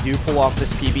that if I do pull off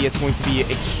this PB, it's going to be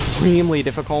extremely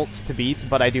difficult to beat,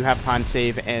 but I do have time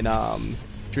save and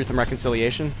Truth and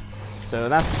Reconciliation, so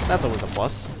that's always a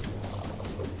plus.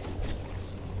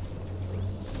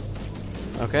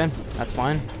 Okay, that's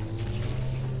fine.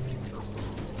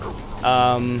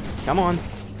 Come on.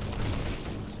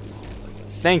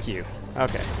 Thank you.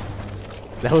 Okay.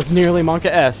 That was nearly Monka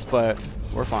S, but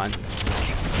we're fine.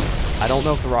 I don't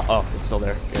know if the rock... Oh, it's still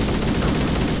there. Good.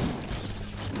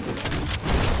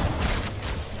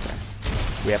 Okay.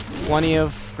 We have plenty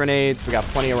of grenades. We got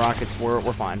plenty of rockets. We're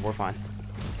fine. We're fine.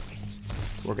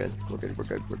 We're good. We're good. We're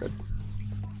good. We're good.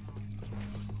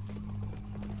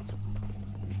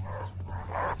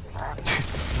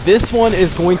 This one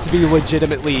is going to be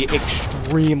legitimately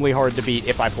extremely hard to beat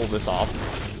if I pull this off.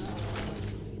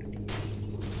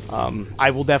 I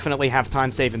will definitely have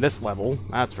time save in this level,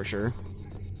 that's for sure.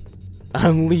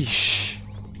 Unleash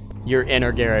your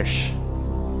inner Garish.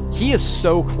 He is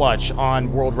so clutch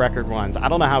on world record runs. I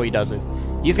don't know how he does it.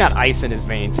 He's got ice in his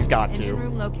veins. He's got engine to.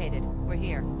 room located. We're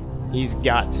here. He's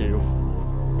got to.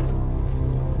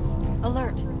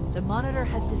 Alert. The monitor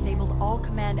has disabled all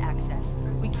command access.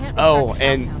 We can't Oh, restart the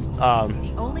and countdown.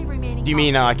 The only remaining do you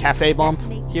mean option is cafe to bump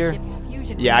detonate here? ship's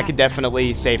fusion Yeah, I could reactors.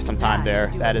 definitely save some time there.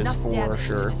 should do That is enough for damage to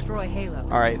sure. destroy Halo.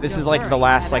 Alright, this Don't is like worry, the I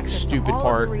last have like access to stupid all of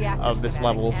part the reactor of this schematics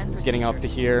level. and It's getting up to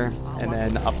procedures. here and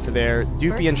then up to there. First,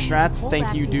 Dupian we need to strats, pull thank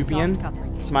back you the exhaust Dupian.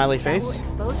 coupling. Smiley That will face.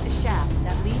 expose the shaft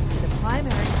that leads to the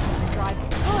primary fusion drive.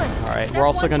 Good. Alright, Step we're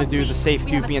also one going to do the complete. safe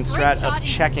We have a Dupian straight strat shot of into the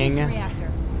checking. fusion reactor.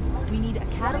 We need a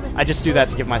catalyst I just do that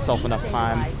to give explosion myself enough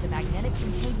time. destabilize the magnetic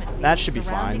containment That field should be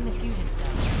surrounding fine. the fusion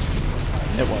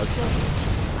cell. It was. I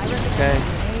recommend Okay. a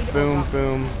grenade or Boom, rocket.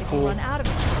 boom, If you cool. run out of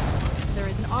it, there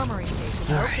is an armory station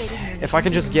located near the If I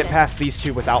can just engine get room past these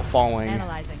two without falling,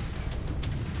 Analyzing.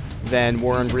 then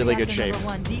we're in really good Reactor shape. number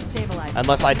 1 destabilized.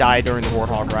 Unless I die during the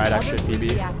Warthog ride, I should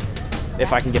PB.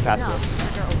 If I can get past this.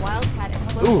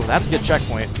 Ooh, that's a good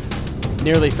checkpoint.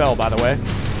 Nearly fell, by the way.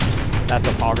 That's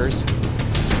a poggers.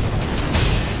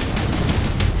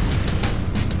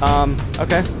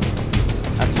 Okay.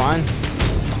 That's fine.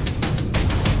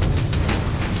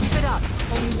 Keep it up.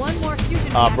 Only one more fusion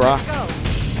reactor Bruh. to go.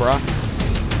 Bruh.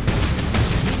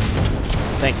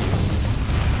 Thank you.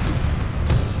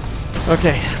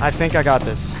 Okay, I think I got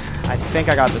this. I think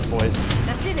I got this, boys.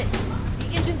 That did it.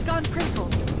 The engine's gone critical.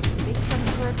 Based on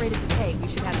the current rate of decay, we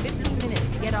should have 15 minutes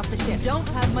to get off the ship. We don't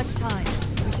have much time.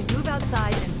 We should move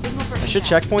outside and signal for I should impact.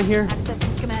 checkpoint here. Accessing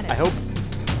schematics. I hope.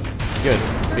 Good,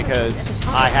 because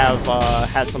I have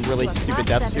had some really stupid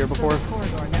deaths here before.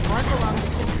 Corridor that mark along the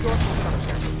ship's dorsal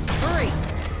structure.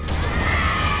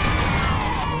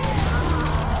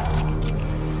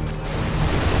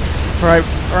 Hurry!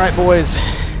 Alright, boys.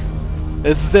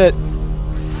 This is it.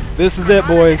 This is it,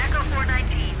 boys. Echo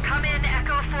 419. Come in,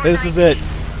 Echo 419. This is it.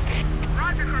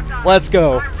 Roger, Cortana. Let's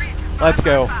go. I'm reading. Let's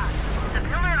go.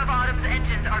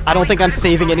 I don't think I'm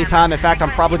saving any time. In fact, I'm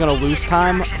probably going to lose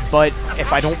time, but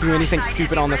if I don't do anything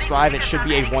stupid on this drive, it should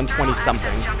be a 120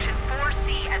 something.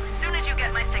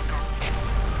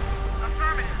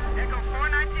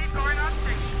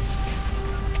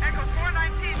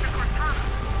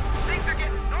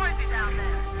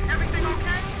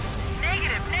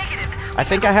 I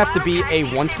think I have to be a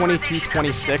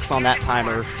 122.26 on that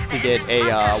timer to get a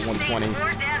 120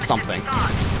 something.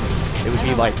 It would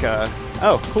be like,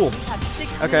 oh, cool.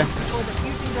 Okay.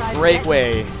 Great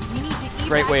way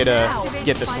to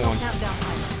get this going.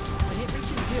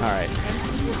 All right.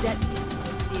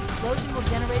 The explosion will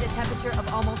generate a temperature of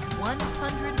almost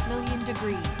 100 million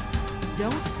degrees.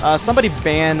 Somebody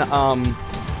ban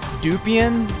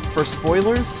Dupian for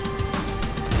spoilers.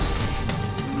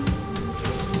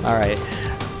 All right.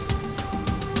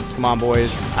 Come on,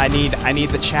 boys. I need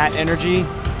the chat energy.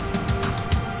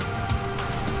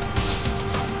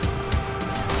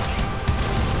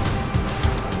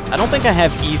 I don't think I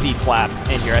have easy clap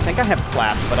in here. I think I have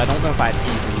clap, but I don't know if I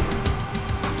have easy.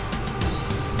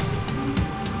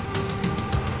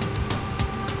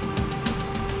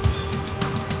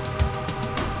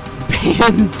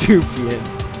 Ban Dupian.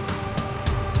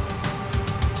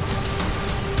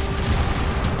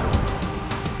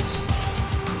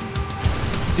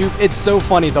 Dude, it's so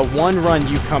funny, the one run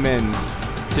you come in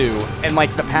to, in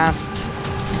like the past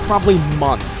probably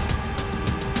month,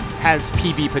 has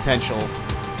PB potential.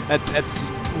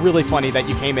 That's really funny that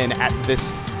you came in at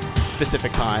this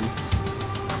specific time.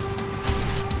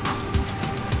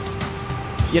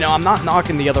 You know, I'm not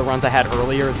knocking the other runs I had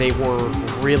earlier. They were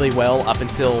really well up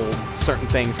until certain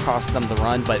things cost them the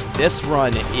run, but this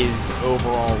run is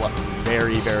overall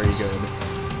very, very good.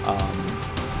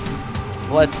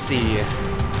 Let's see.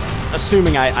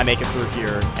 Assuming I make it through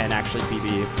here and actually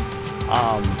PB.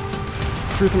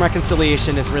 Truth and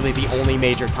Reconciliation is really the only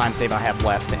major time save I have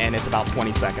left, and it's about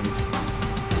 20 seconds.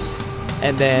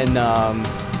 And then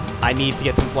I need to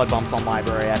get some flood bumps on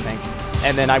Library, I think.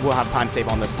 And then I will have time save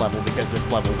on this level because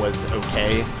this level was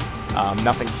okay.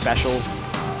 Nothing special.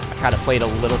 I kind of played a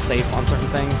little safe on certain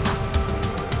things.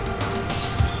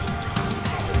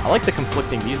 I like the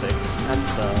conflicting music.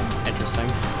 That's interesting.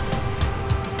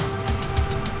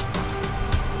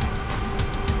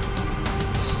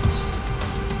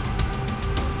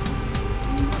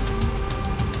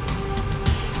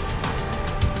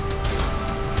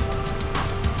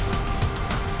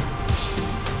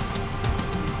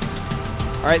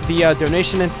 Alright, the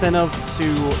donation incentive to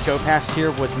go past here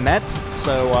was met,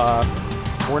 so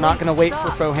we're not going to wait for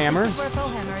Fohammer. This is where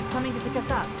Fohammer is coming to pick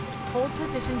us up. Hold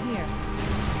position here.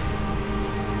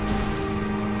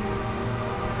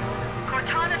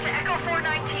 Cortana to Echo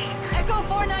 419. Echo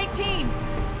 419!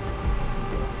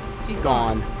 She's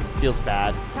gone. Feels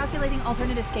bad. Calculating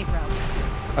alternate escape route.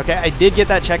 Okay, I did get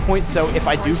that checkpoint, so if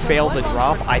I do fail the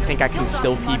drop, I think I can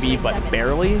still PB, but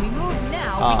barely. If we move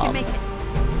now, we can make it.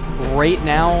 Right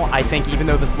now, I think even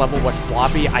though this level was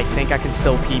sloppy, I think I can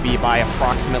still PB by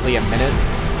approximately a minute.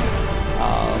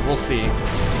 We'll see. Okay,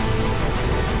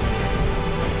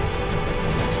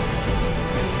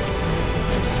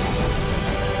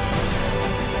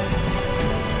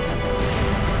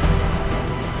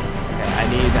 I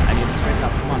need to straighten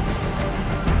up. Come on.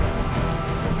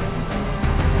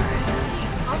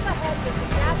 Up ahead, there's a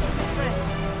gap in the bridge.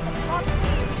 At top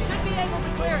speed, we should be able to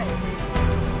clear it.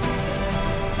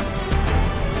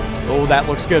 Oh, that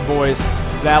looks good, boys.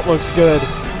 That looks good.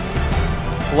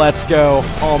 Let's go.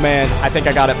 Oh man, I think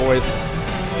I got it, boys.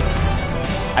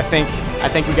 I think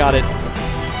we got it.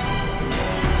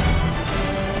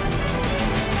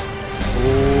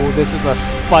 Oh, this is a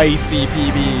spicy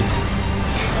PB.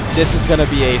 This is gonna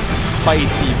be a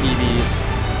spicy PB.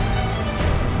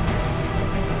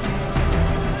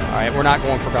 All right, we're not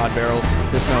going for God barrels.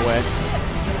 There's no way.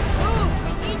 Move!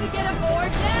 We need to get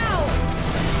aboard now!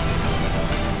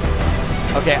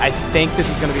 Okay, I think this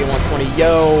is going to be a 120.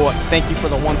 Yo, thank you for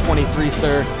the 123,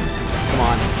 sir. Come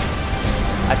on.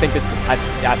 I think this is... I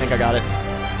think I got it.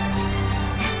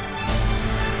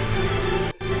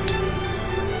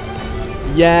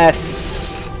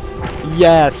 Yes!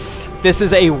 Yes! This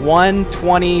is a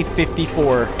 120.54.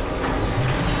 We're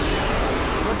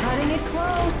cutting it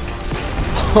close!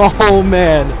 Oh,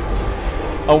 man.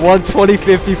 A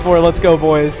 120.54. Let's go,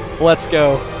 boys. Let's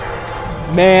go.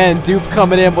 Man, Dupe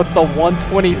coming in with the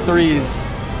 123s.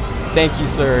 Thank you,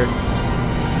 sir.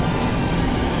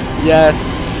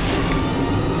 Yes.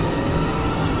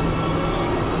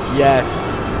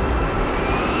 Yes.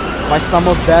 My sum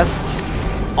of best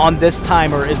on this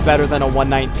timer is better than a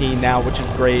 119 now, which is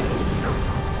great.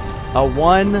 A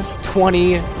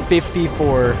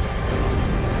 120.54.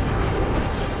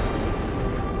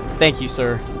 Thank you,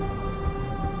 sir.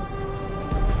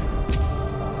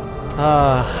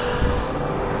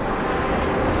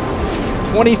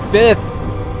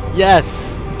 25th!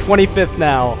 Yes! 25th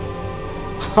now.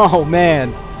 Oh,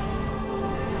 man.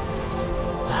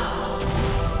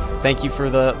 Thank you for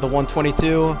the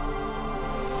 122.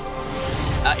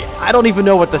 I don't even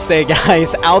know what to say,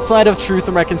 guys. Outside of Truth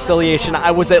and Reconciliation,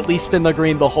 I was at least in the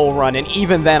green the whole run, and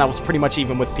even then, I was pretty much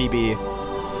even with PB.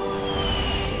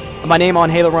 My name on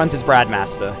Halo runs is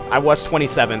Bradmasta. I was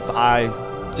 27th. I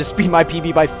just beat my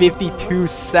PB by 52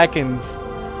 seconds.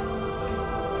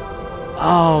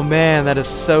 Oh, man, that is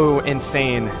so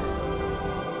insane.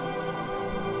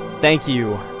 Thank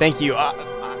you. Thank you.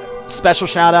 Special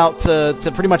shout out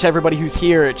to pretty much everybody who's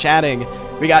here chatting.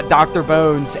 We got Dr.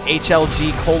 Bones,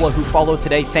 HLG Cola who followed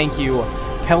today, thank you.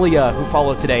 Pelia who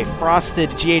followed today, Frosted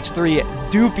GH3,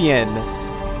 Dupian,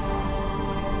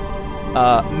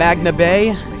 Magna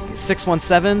Bay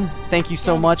 617. Thank you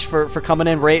so much for coming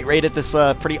in right at this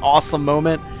pretty awesome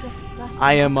moment.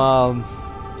 I am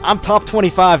I'm top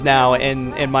 25 now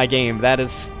in my game. That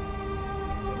is.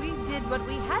 We did what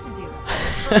we had to do.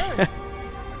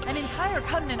 An entire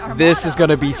Covenant armada. This is going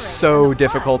to be so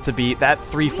difficult to beat. That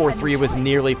 343 was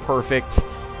nearly perfect.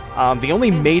 The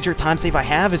only major time save I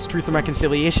have is Truth and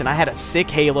Reconciliation. I had a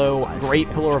sick Halo, great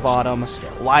Pillar of Autumn,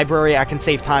 Library. I can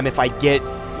save time if I get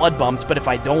flood bumps, but if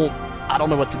I don't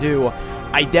know what to do.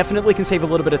 I definitely can save a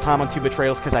little bit of time on 2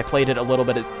 Betrayals because I played it a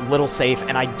little safe,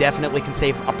 and I definitely can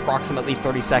save approximately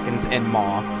 30 seconds in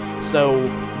Maw. So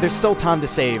there's still time to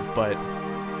save, but.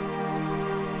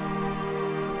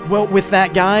 Well, with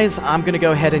that, guys, I'm going to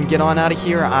go ahead and get on out of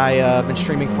here. I've been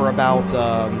streaming for about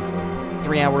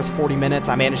 3 hours, 40 minutes.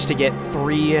 I managed to get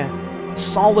 3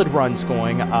 solid runs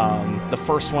going. The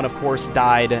first one, of course,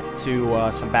 died to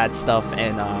some bad stuff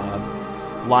in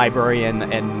Library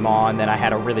and Maw, and then I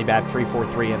had a really bad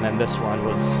 343, and then this run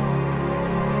was...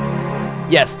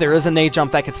 Yes, there is a nade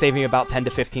jump that could save me about 10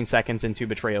 to 15 seconds in 2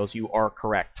 Betrayals. You are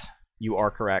correct. You are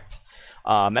correct.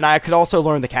 And I could also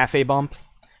learn the Cafe Bump.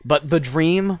 But the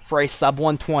dream for a sub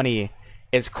 120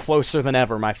 is closer than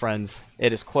ever, my friends.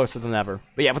 It is closer than ever.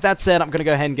 But yeah, with that said, I'm going to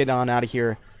go ahead and get on out of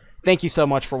here. Thank you so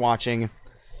much for watching.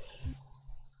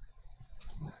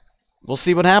 We'll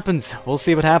see what happens. We'll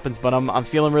see what happens, but I'm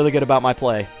feeling really good about my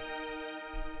play.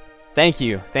 Thank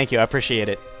you. Thank you. I appreciate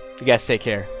it. You guys take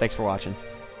care. Thanks for watching.